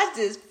nigga to wash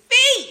his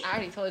feet? I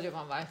already told you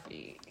about my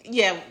feet.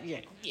 Yeah.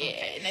 Okay.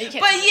 No, you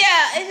can't. But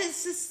yeah,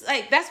 it's just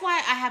like, that's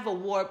why I have a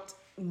warped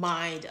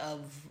mind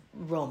of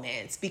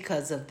romance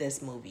because of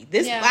this movie.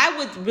 I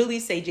would really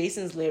say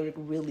Jason's lyric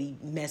really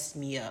messed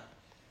me up,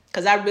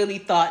 because I really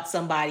thought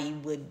somebody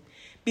would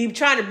be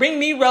trying to bring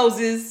me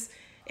roses,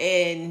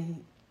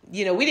 and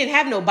we didn't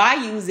have no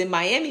bayous in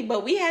Miami,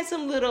 but we had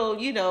some little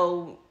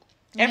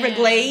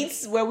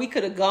Everglades where we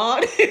could have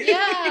gone,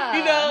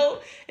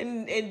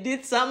 and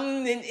did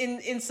something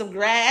in some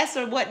grass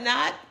or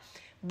whatnot.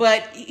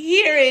 But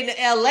here in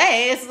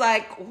LA, it's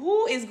like,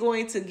 who is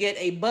going to get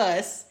a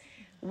bus?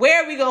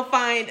 Where are we going to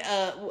find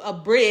a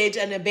bridge,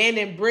 an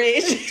abandoned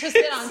bridge? To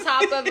sit on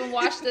top of and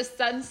watch the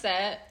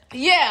sunset.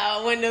 Yeah,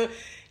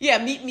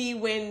 meet me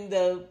when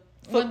the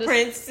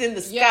footprints in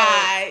the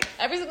sky.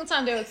 Every single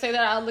time they would say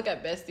that, I'll look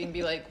at Bestie and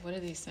be like, what are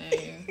they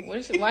saying?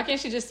 Why can't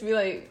she just be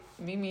like,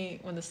 meet me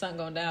when the sun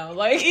going down?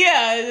 Like,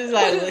 yeah, it's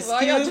like,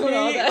 excuse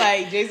me.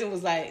 Like, Jason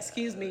was like,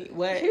 excuse me,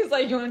 what? He was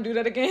like, you want to do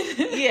that again?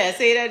 Yeah,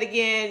 say that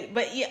again.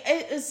 But yeah,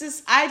 it's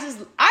just,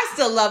 I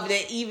still loved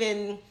it,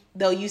 even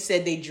though you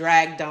said they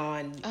dragged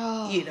on, And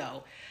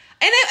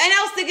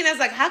I was thinking, I was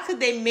like, how could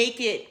they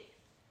make it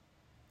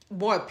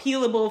more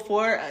appealable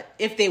for,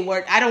 if they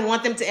were, I don't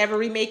want them to ever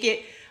remake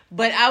it,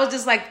 but I was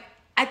just like,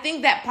 I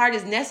think that part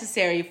is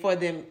necessary for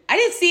them. I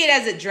didn't see it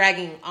as it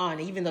dragging on,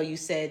 even though you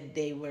said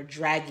they were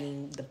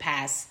dragging the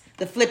past,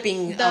 the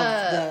flipping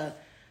of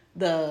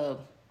the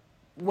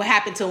what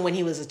happened to him when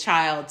he was a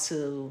child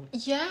to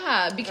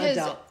because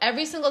adult.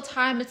 Every single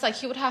time it's like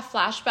he would have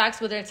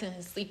flashbacks, whether it's in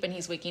his sleep and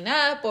he's waking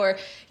up or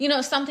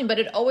something, but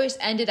it always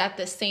ended at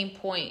the same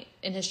point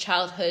in his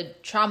childhood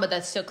trauma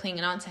that's still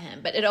clinging on to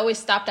him, but it always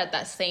stopped at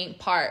that same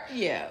part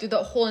through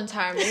the whole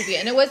entire movie.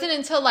 And it wasn't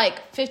until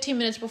like 15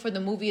 minutes before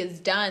the movie is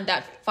done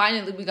that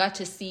finally we got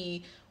to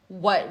see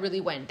what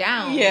really went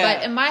down.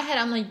 But in my head,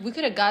 I'm like, we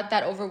could have got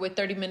that over with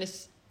 30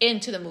 minutes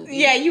into the movie.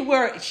 Yeah, you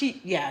were. He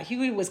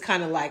was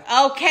kind of like,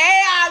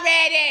 okay,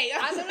 already.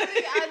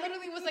 I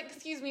literally was like,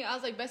 excuse me. I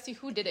was like, Bestie,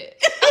 who did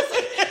it?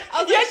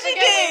 I was yes, she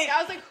did. I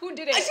was like, who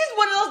did it? She's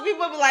one of those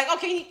people who be like,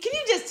 okay, can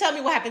you just tell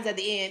me what happens at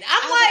the end?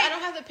 I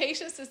don't have the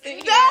patience to sit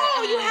here.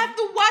 No, you have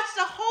to watch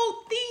the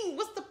whole thing.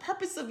 What's the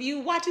purpose of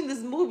you watching this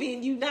movie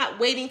and you not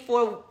waiting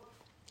for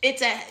it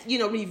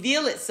to,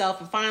 reveal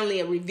itself? And finally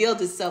it revealed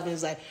itself and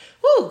it's like,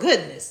 oh,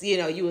 goodness.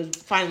 You were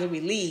finally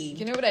relieved.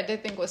 You know what I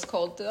did think was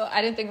cold, though?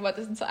 I didn't think about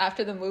this until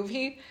after the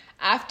movie.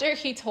 After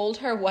he told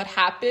her what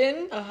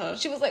happened,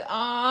 she was like,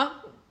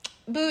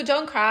 boo,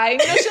 don't cry.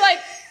 She like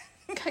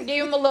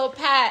gave him a little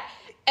pat.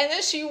 And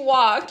then she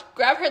walked,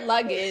 grabbed her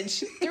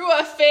luggage, threw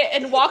a fit,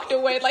 and walked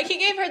away. Like, he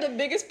gave her the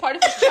biggest part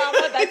of his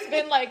trauma that's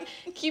been, like,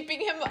 keeping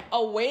him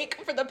awake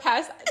for the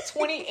past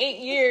 28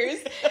 years.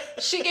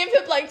 She gave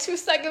him, like, 2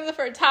 seconds of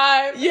her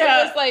time. Yeah.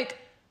 It was like,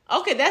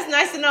 okay, that's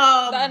nice and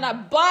all.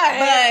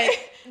 But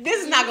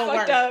this is not going to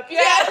work. Up.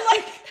 Yeah,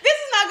 like, this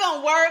is not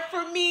going to work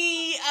for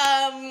me.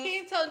 He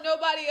didn't tell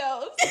nobody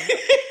else.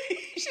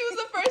 She was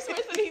the first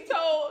person he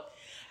told.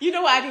 You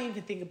know what? I didn't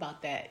even think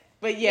about that.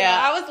 But yeah,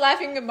 I was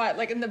laughing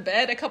in the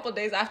bed a couple of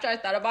days after I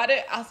thought about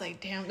it. I was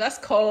like, damn, that's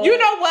cold. You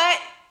know what?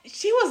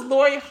 she was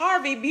Lori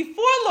Harvey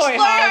before Lori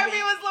Harvey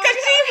was Lori Harvey. Because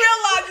she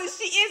realizes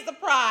she is the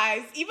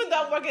prize. Even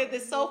though I'm working at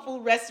this soul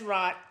food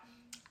restaurant,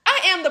 I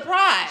am the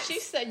prize. She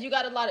said, you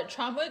got a lot of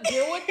trauma,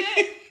 deal with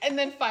it, and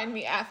then find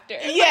me after.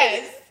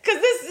 Yes, because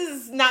this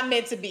is not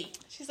meant to be.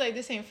 She's like,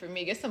 this ain't for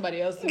me. Get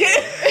somebody else to do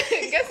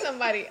it. Get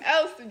somebody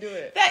else to do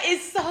it. That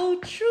is so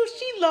true.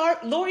 She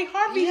Lori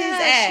Harvey his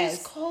ass.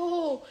 She's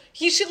cold.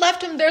 She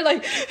left him there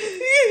like...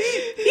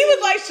 He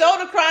was like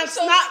shoulder crying,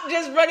 snot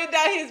just running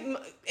down his...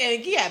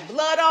 And he had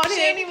blood on him. She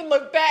didn't even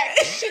look back.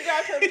 She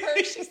grabbed her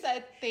purse. She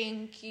said,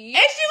 thank you. And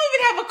she didn't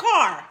even have a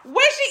car.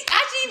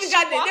 How she even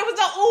got there? There was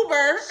no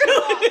Uber.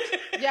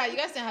 Yeah, you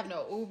guys didn't have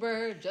no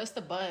Uber, just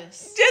a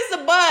bus. Just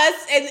a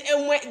bus.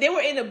 And when they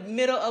were in the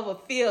middle of a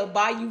field,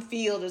 Bayou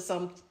Field or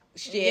some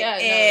shit. Yeah,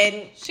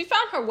 and she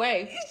found her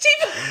way.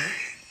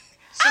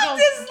 I'm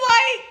just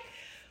like,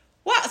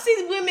 wow.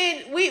 See,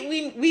 women,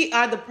 we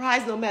are the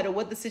prize no matter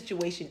what the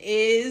situation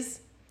is.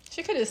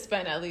 She could have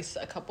spent at least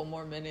a couple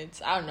more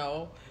minutes. I don't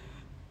know.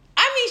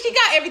 I mean, she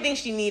got everything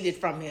she needed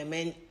from him.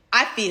 And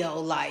I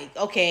feel like,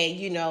 okay,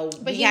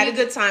 we had a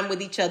good time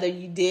with each other.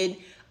 You did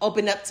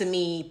open up to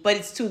me, but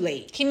it's too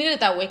late. He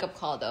needed that wake-up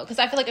call, though. Because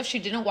I feel like if she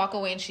didn't walk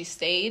away and she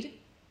stayed...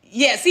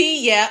 Yeah,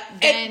 see, yeah.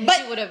 Then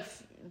she would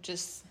have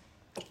just...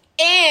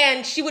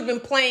 And she would have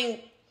been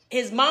playing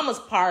his mama's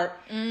part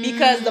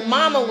because the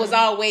mama was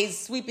always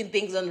sweeping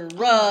things under the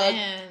rug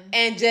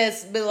and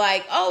just be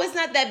like, oh, it's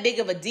not that big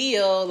of a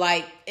deal.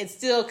 Like, and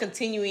still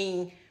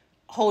continuing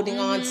holding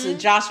on to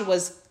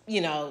Joshua's,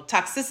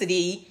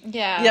 toxicity.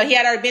 Yeah. He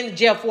had already been to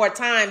jail 4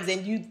 times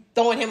and you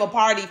throwing him a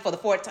party for the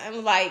 4th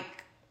time. Like,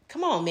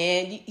 come on,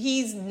 man.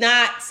 He's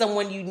not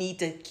someone you need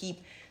to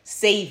keep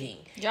saving.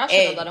 Y'all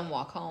should have let him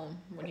walk home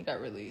when he got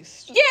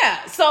released.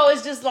 Yeah. So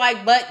it's just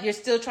like, but you're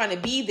still trying to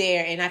be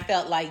there. And I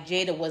felt like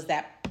Jada was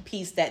that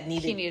piece that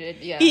he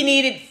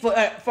needed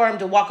for him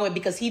to walk away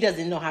because he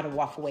doesn't know how to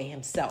walk away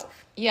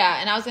himself. Yeah.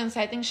 And I was going to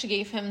say, I think she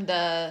gave him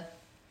that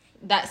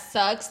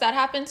sucks that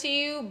happened to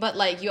you, but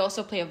like you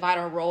also play a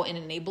vital role in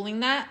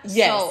enabling that.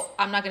 Yes. So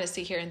I'm not going to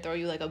sit here and throw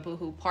you like a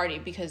boohoo party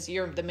because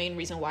you're the main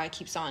reason why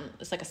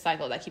it's like a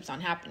cycle that keeps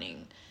on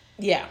happening.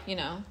 Yeah.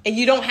 And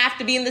you don't have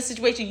to be in this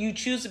situation. You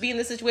choose to be in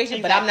this situation,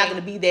 exactly. But I'm not going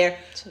to be there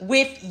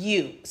with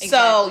you. Exactly.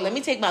 So let me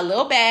take my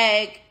little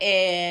bag.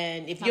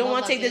 And if you don't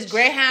want to take this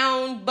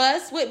Greyhound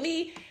bus with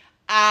me,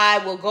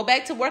 I will go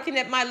back to working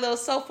at my little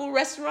soul food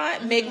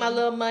restaurant, make my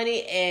little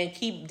money, and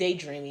keep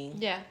daydreaming.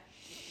 Yeah.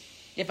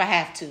 If I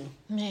have to.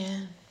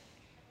 Man.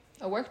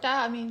 It worked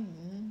out. I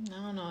mean,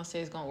 I don't know. I'll say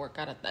it's going to work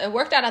out. It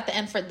worked out at the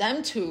end for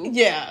them too.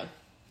 Yeah.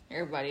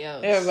 Everybody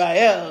else.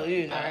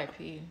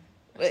 R.I.P.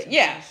 But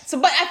yeah.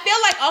 But I feel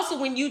like also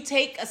when you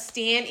take a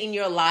stand in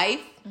your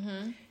life,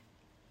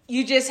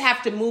 you just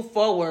have to move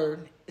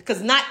forward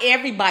because not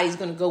everybody's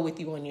going to go with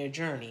you on your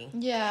journey.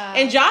 Yeah.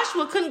 And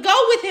Joshua couldn't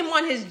go with him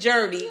on his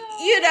journey,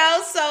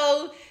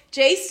 So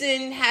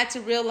Jason had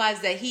to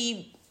realize that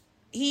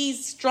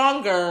he's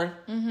stronger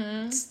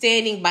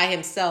standing by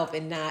himself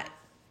and not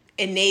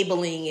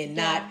enabling and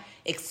not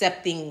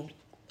accepting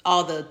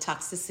all the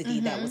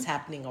toxicity that was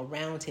happening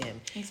around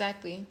him.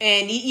 Exactly.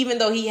 And even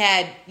though he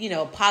had,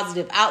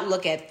 positive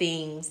outlook at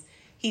things,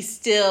 he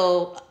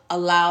still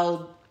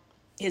allowed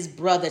his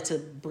brother to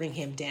bring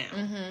him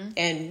down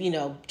and,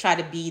 try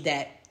to be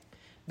that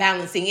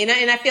balancing.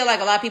 And I feel like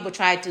a lot of people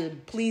try to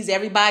please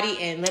everybody.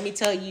 And let me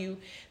tell you,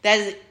 that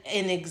is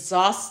an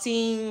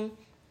exhausting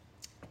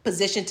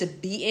position to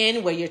be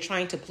in where you're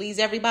trying to please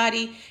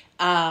everybody.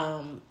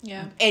 And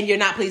you're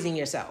not pleasing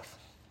yourself.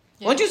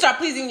 Yeah. Once you start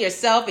pleasing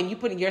yourself and you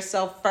putting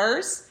yourself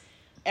first,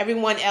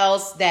 everyone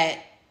else that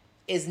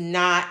is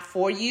not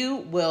for you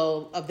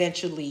will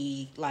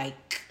eventually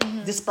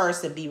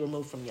disperse and be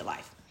removed from your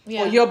life.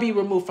 Yeah. Or you'll be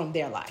removed from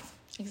their life.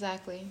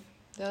 Exactly.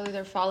 They'll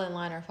either fall in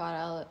line or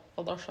fall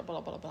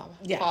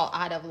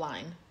out of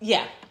line.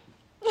 Yeah.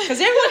 Because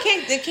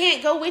everyone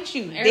can't go with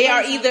you. They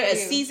are either a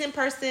seasoned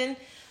person,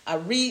 a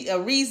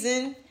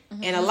reason,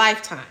 and a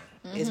lifetime.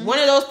 It's one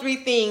of those 3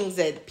 things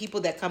that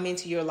people that come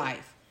into your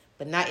life.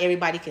 But not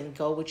everybody can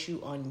go with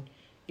you on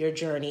your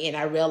journey. And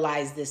I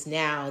realize this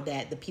now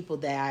that the people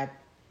that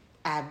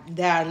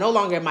that are no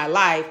longer in my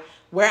life,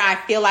 where I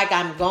feel like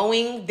I'm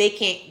going,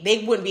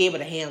 they wouldn't be able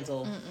to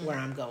handle where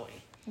I'm going.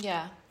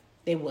 Yeah.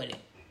 They wouldn't.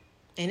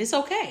 And it's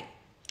okay.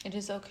 It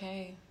is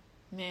okay.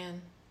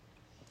 Man.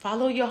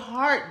 Follow your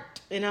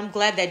heart. And I'm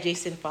glad that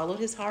Jason followed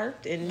his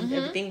heart and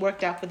everything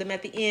worked out for them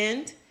at the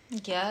end.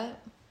 Yeah.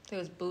 They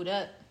was booed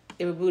up.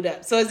 They were booed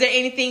up. So is there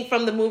anything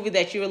from the movie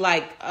that you were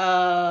like,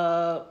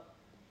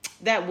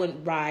 that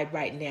wouldn't ride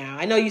right now?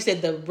 I know you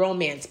said the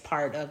romance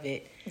part of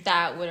it.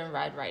 That wouldn't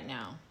ride right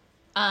now.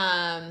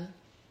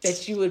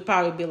 That you would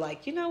probably be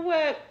like, you know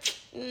what?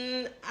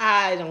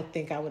 I don't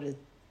think I would have.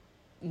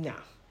 No.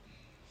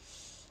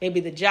 Maybe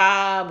the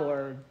job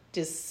or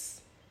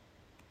just.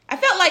 I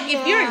felt like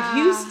if you're in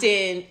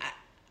Houston,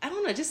 I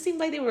don't know. It just seemed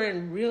like they were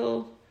in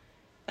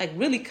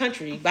really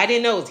country. But I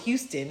didn't know it was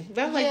Houston.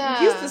 But I'm like,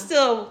 Houston's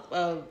still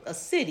a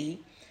city.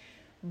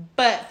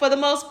 But for the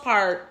most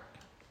part,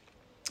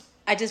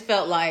 I just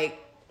felt like,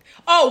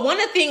 Oh, one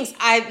of the things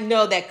I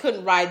know that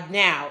couldn't ride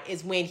now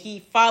is when he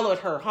followed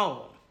her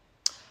home.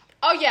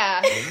 Oh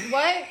yeah.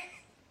 What?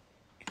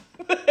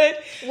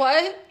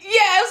 What?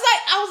 Yeah,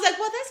 I was like,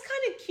 well, that's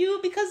kind of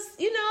cute because,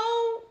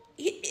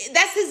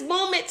 that's his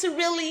moment to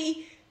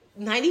really,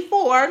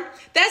 94,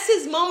 that's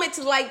his moment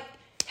to like,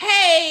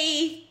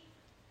 hey,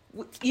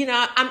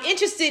 I'm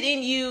interested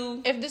in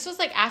you. If this was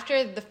like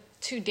after the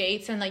 2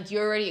 dates and like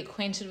you're already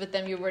acquainted with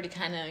them, you're already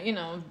kind of,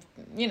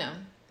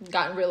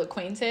 gotten real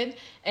acquainted,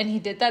 and he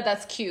did that,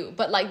 that's cute.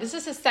 But like, this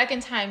is his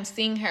second time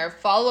seeing her,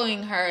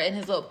 following her in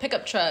his little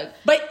pickup truck.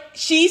 But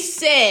she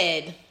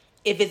said,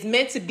 if it's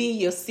meant to be,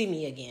 you'll see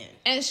me again.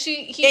 And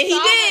he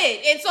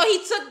did. And so he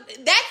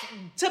took that,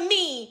 to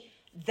me,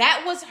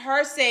 that was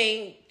her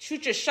saying,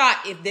 shoot your shot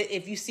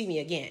if you see me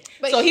again.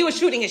 But so he was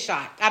shooting his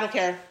shot. I don't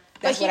care.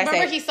 That's what I said.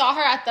 Remember he saw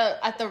her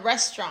at the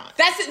restaurant.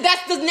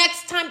 That's the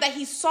next time that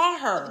he saw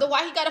her.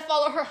 Why he got to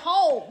follow her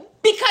home?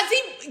 Because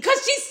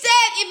she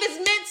said if it's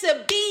meant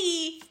to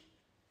be,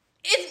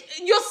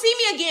 you'll see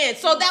me again.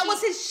 So that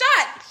was his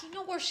shot. You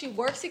know where she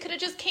works? He could have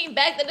just came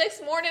back the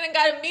next morning and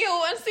got a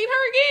meal and seen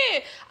her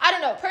again. I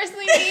don't know.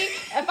 Personally, me,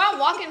 if I'm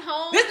walking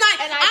home and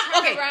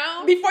I turn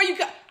around. Before you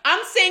go,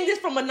 I'm saying this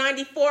from a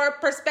 94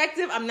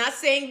 perspective. I'm not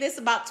saying this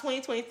about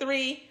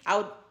 2023. I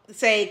would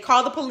say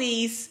call the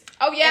police.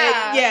 Oh,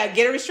 yeah.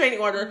 Get a restraining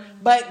order.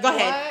 But go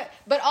ahead.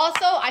 But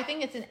also, I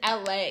think it's in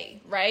LA,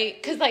 right?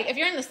 Because, like, if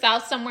you're in the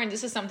South somewhere and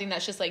this is something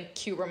that's just, like,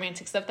 cute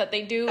romantic stuff that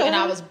they do, and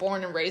I was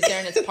born and raised there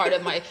and it's part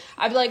of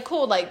I'd be like,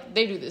 cool, like,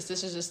 they do this.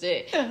 This is just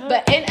it.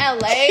 But in LA,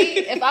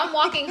 if I'm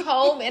walking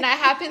home and I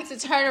happen to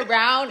turn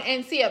around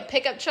and see a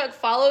pickup truck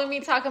following me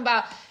talking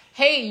about,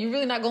 hey, you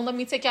really not going to let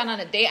me take you out on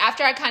a date?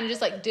 After I kind of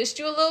just, like, dissed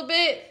you a little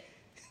bit,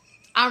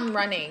 I'm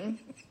running.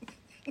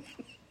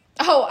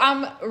 Oh,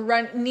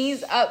 I'm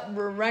knees up,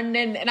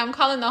 running, and I'm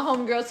calling the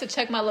homegirls to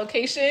check my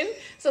location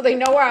so they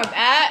know where I'm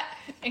at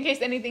in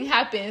case anything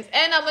happens.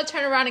 And I'm gonna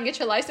turn around and get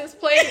your license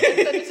plate and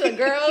send it to the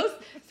girls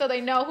so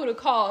they know who to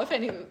call if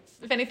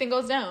anything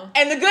goes down.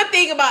 And the good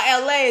thing about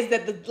LA is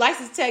that the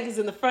license tag is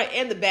in the front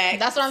and the back.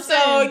 That's what I'm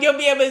saying. So you'll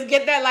be able to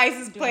get that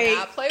license plate. Do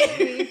not play with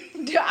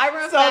me. I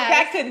run so fast.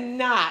 That could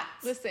not.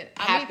 Listen,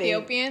 I'm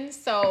Ethiopian,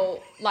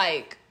 so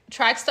like.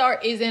 Track star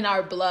is in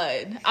our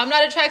blood. I'm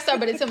not a track star,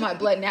 but it's in my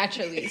blood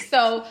naturally.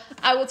 So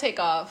I will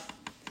take off.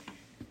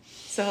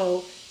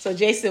 So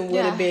Jason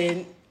would have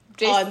been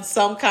on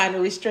some kind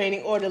of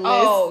restraining order list.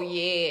 Oh,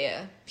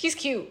 yeah. He's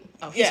cute.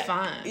 Oh, he's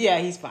fine. Yeah,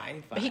 he's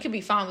fine. But he could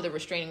be fine with a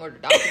restraining order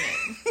document.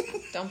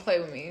 Don't play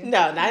with me.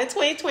 No, not in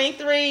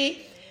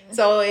 2023.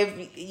 So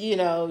if,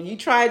 you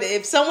try to,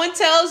 if someone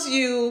tells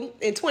you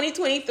in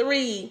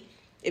 2023,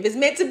 if it's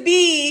meant to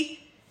be,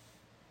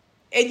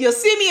 and you'll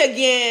see me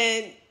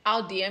again,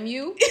 I'll DM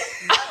you.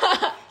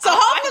 So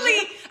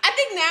hopefully, I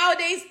think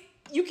nowadays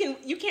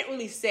you can't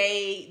really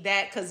say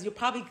that because you'll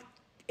probably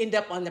end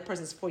up on the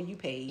person's For You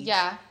page.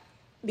 Yeah.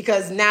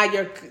 Because now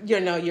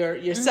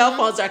your cell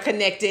phones are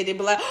connected. It'd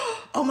be like,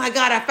 oh my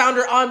God, I found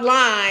her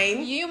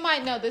online. You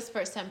might know this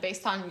person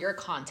based on your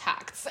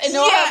contacts. And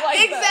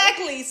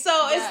exactly.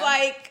 So it's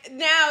like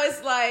now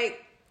it's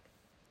like,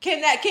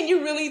 can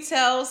you really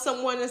tell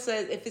someone that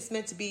says if it's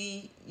meant to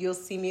be, you'll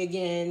see me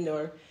again?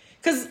 Or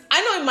because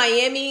I know in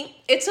Miami,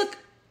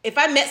 if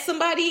I met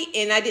somebody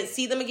and I didn't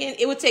see them again,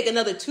 it would take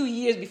another 2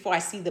 years before I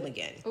see them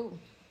again. Ooh.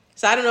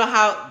 So I don't know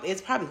how,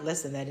 it's probably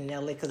less than that in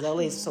LA because LA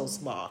is so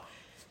small.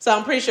 So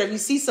I'm pretty sure if you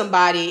see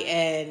somebody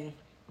and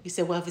you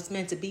say, well, if it's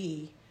meant to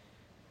be,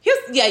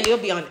 you'll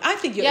be on, I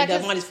think you'll end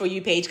up on his For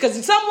You page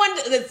because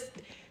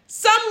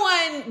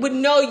someone would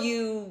know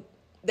you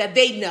that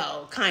they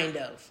know, kind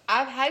of.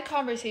 I've had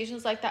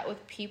conversations like that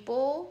with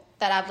people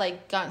that I've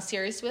like gotten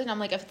serious with, and I'm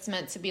like, if it's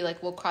meant to be,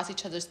 like we'll cross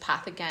each other's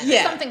path again,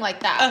 or something like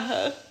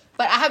that.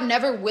 But I have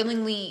never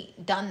willingly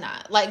done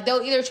that. Like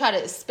they'll either try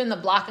to spin the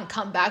block and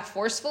come back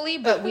forcefully,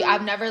 but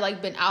I've never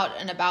like been out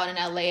and about in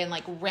LA and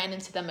like ran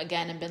into them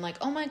again and been like,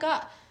 oh my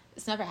God,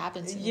 it's never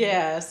happened to me.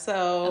 Yeah,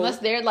 so unless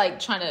they're like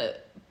trying to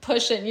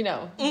push and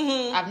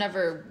I've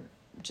never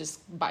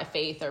just by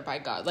faith or by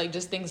God, like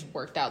just things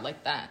worked out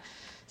like that.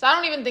 So I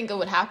don't even think it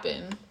would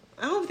happen.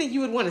 I don't think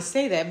you would want to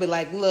say that, but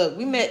like, look,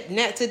 we met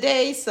Nat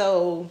today,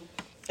 so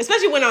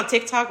especially when on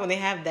TikTok, when they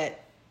have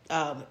that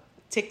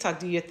TikTok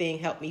do your thing,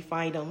 help me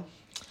find them.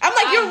 I'm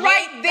like, you're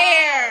right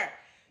there.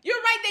 You're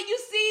right there. You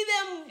see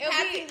them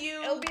passing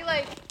you. It'll be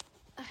like,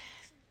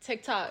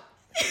 TikTok,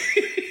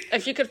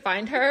 if you could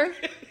find her,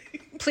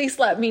 please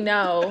let me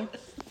know.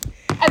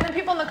 And then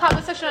people in the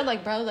comment section are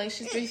like, bro, like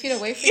she's 3 feet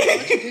away from you.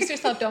 Introduce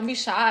yourself. Don't be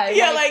shy.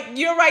 Yeah, like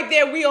you're right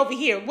there. We over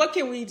here. What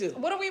can we do?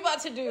 What are we about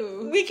to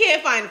do? We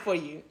can't find it for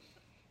you.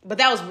 But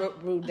that was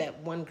rude. That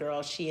one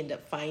girl, she ended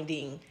up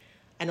finding,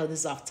 I know this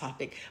is off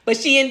topic, but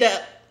she ended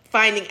up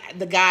finding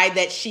the guy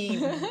that she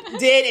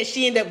did, and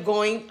she ended up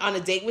going on a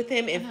date with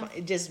him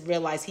and just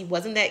realized he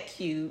wasn't that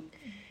cute.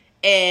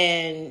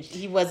 And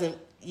he wasn't,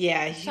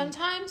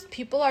 sometimes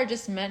people are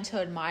just meant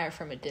to admire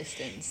from a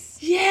distance.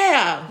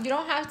 Yeah. You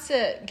don't have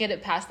to get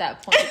it past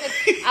that point.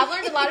 I've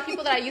learned a lot of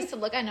people that I used to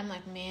look at and I'm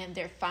like, man,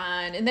 they're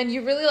fine. And then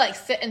you really like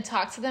sit and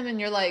talk to them and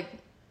you're like,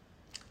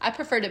 I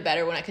preferred it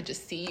better when I could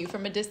just see you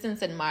from a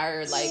distance,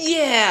 admire like.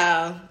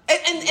 Yeah,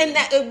 and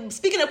that,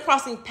 speaking of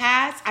crossing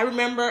paths, I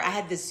remember I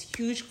had this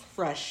huge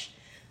crush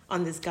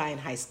on this guy in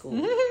high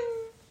school,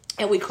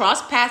 and we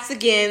crossed paths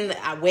again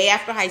way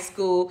after high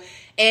school,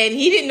 and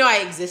he didn't know I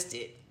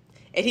existed,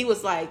 and he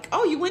was like,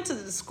 "Oh, you went to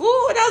the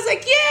school?" And I was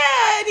like,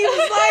 "Yeah," and he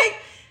was like,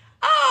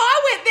 "Oh,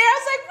 I went there." I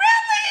was like,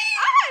 "Really?"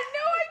 I had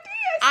no idea.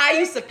 I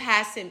used to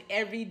pass him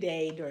every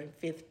day during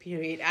fifth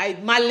period.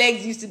 My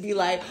legs used to be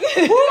like, whoo,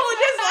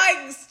 just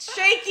like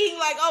shaking,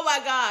 like, oh my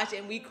gosh.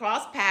 And we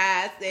crossed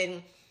paths,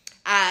 and we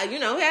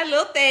had a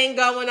little thing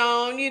going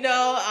on.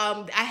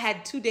 I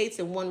had 2 dates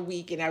in 1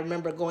 week, and I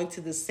remember going to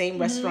the same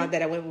restaurant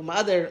that I went with my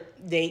other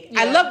date.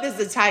 Yeah. I love this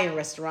Italian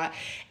restaurant,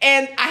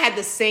 and I had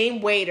the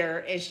same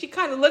waiter, and she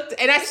kind of looked,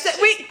 and they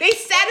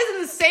sat us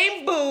in the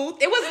same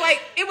booth. It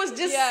was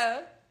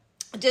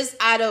just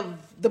out of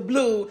the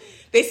blue.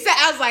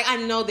 I was like, I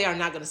know they are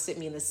not going to sit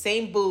me in the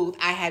same booth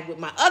I had with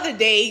my other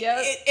date.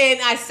 Yep. And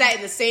I sat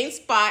in the same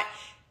spot,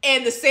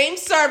 and the same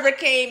server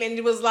came, and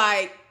it was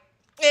like,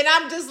 and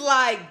I'm just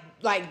like,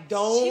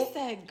 don't. She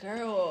said,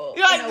 girl.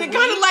 They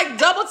kind of like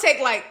double take,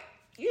 like,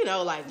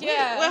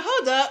 well,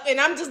 hold up. And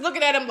I'm just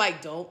looking at him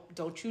like,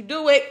 don't you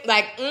do it.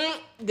 Like,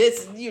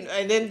 this,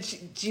 and then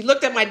she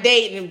looked at my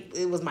date, and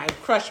it was my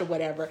crush or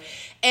whatever.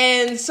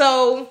 And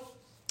so,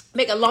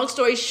 make a long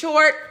story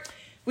short,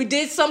 we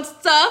did some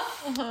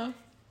stuff, and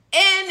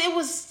it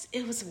was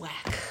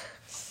whack.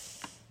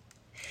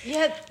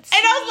 Yeah. And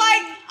I was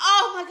like,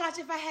 oh my gosh,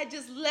 if I had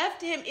just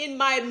left him in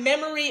my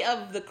memory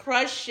of the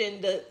crush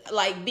and the,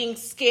 like, being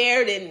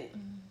scared and,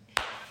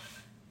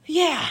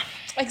 yeah.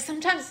 Like,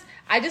 sometimes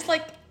I just,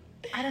 like,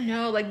 I don't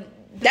know, like.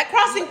 That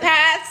crossing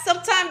paths,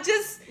 sometimes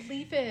just.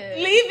 Leave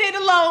it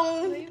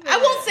alone. I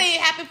won't say it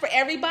happened for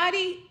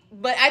everybody,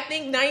 but I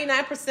think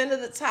 99%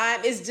 of the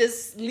time is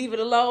just leave it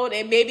alone.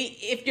 And maybe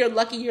if you're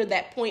lucky, you're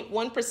that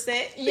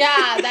 0.1%.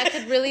 Yeah, that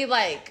could really,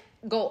 like,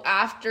 go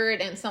after it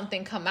and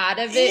something come out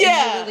of it.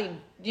 Yeah. And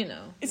you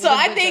really, So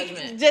I think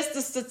judgment. Just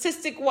the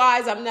statistic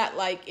wise, I'm not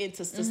like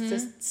into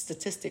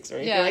statistics or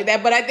anything like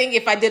that. But I think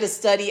if I did a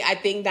study, I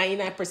think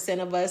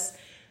 99% of us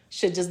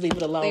should just leave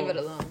it alone. Leave it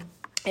alone.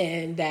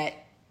 And that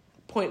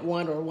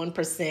 0.1 or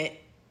 1%.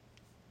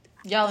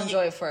 Y'all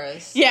enjoy it for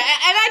us. Yeah. And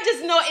I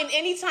just know in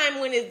any time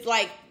when it's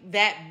like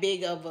that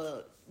big of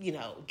a,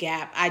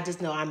 gap, I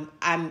just know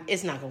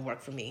it's not going to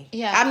work for me.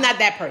 Yeah. I'm not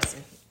that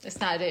person. It's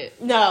not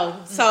it.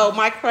 No. So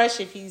my crush,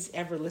 if he's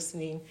ever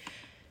listening,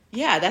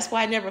 that's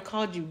why I never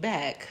called you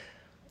back.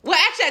 Well,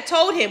 actually, I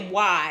told him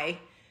why.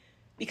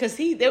 Because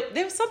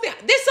there's some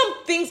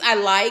things I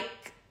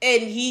like,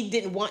 and he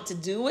didn't want to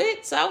do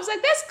it. So I was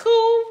like, that's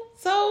cool.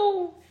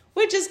 So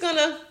we're just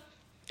gonna.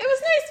 It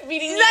was nice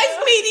meeting you. Nice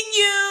meeting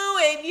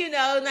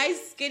you, and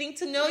nice getting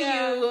to know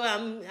you.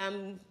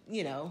 I'm.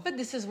 But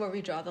this is where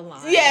we draw the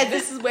line. Yeah,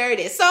 this is where it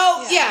is.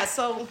 So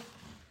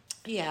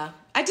yeah.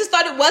 I just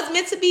thought it was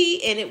meant to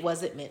be, and it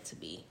wasn't meant to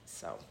be.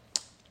 So,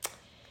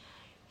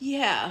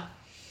 yeah.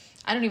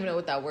 I don't even know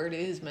what that word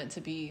is, meant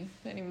to be,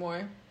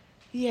 anymore.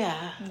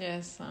 Yeah.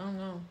 Yes, I don't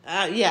know.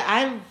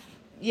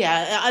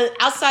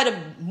 Outside of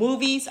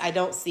movies, I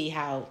don't see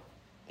how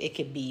it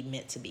could be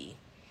meant to be.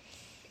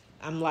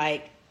 I'm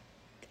like,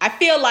 I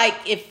feel like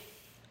if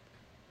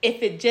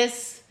it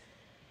just,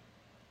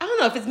 I don't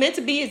know, if it's meant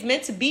to be, it's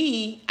meant to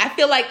be. I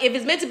feel like if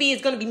it's meant to be,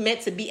 it's going to be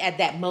meant to be at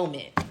that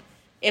moment.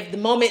 If the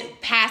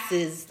moment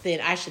passes, then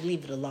I should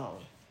leave it alone.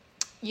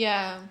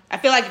 Yeah. I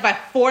feel like if I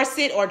force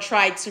it or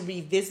try to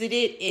revisit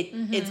it,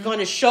 it's going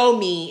to show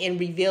me and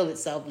reveal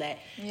itself that,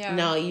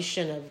 no, you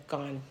shouldn't have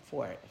gone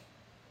for it.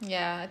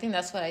 Yeah, I think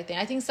that's what I think.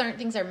 I think certain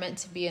things are meant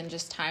to be, and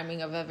just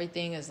timing of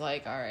everything is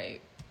like, all right.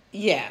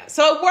 Yeah.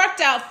 So it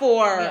worked out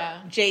for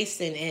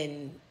Jason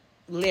and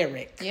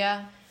Lyric.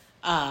 Yeah.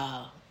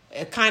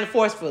 Kind of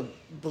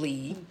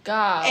forcefully.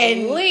 God.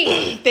 And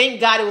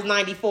thank God it was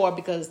 94,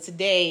 because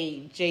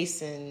today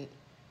Jason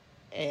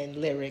and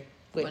Lyric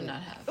would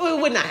not happen.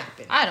 It would not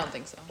happen. I don't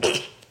think so.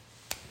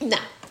 No.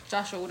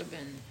 Joshua would have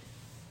been.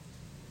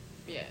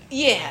 Yeah.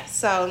 Yeah.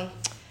 So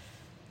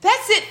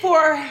that's it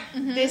for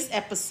this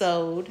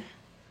episode.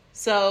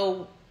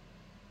 So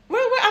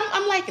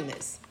I'm liking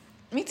this.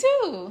 Me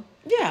too.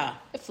 Yeah.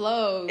 It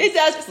flows. It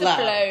does It's flow. A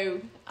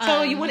flow.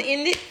 So you want to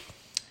end it?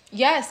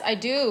 Yes, I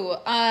do.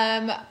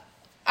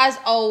 As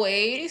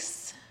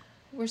always,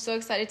 we're so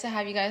excited to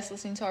have you guys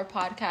listening to our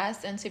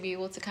podcast and to be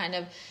able to kind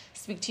of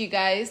speak to you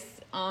guys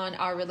on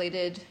our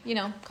related,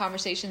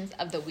 conversations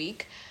of the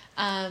week.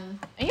 And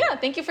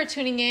thank you for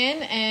tuning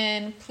in,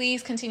 and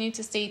please continue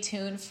to stay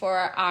tuned for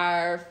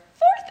our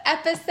 4th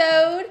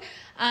episode.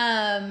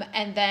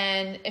 And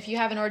then if you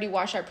haven't already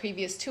watched our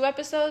previous 2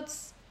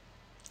 episodes,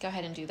 go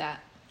ahead and do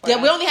that.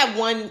 Yeah, we only have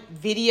 1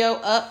 video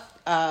up.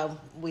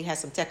 We had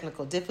some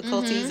technical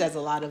difficulties, as a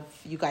lot of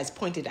you guys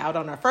pointed out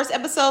on our first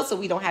episode, so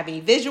we don't have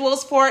any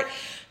visuals for it.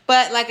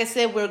 But like I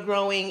said, we're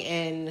growing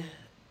and,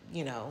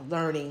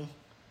 learning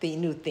the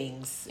new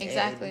things.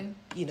 Exactly.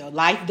 And,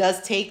 life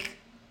does take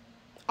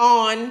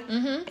on,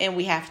 and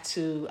we have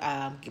to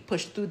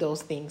push through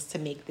those things to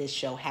make this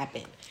show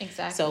happen.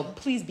 Exactly. So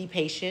please be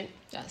patient.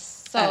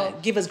 Yes. So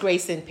give us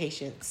grace and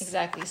patience.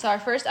 Exactly. So our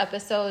first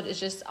episode is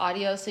just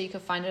audio, so you can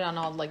find it on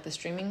all like the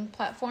streaming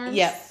platforms.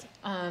 Yep.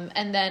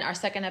 And then our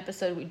second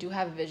episode, we do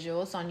have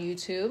visuals on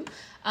YouTube.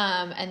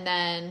 And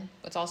then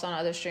it's also on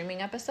other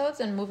streaming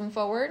episodes. And moving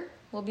forward,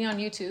 we'll be on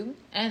YouTube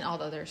and all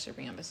the other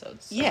streaming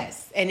episodes. So.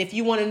 Yes. And if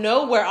you want to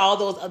know where all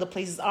those other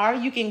places are,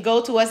 you can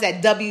go to us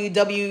at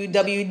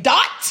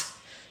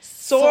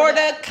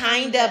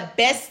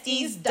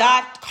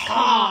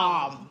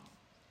www.sortakindabesties.com.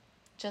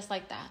 Just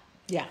like that.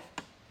 Yeah.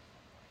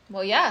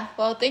 Well, yeah.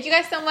 Well, thank you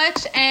guys so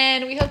much.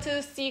 And we hope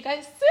to see you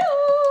guys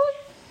soon.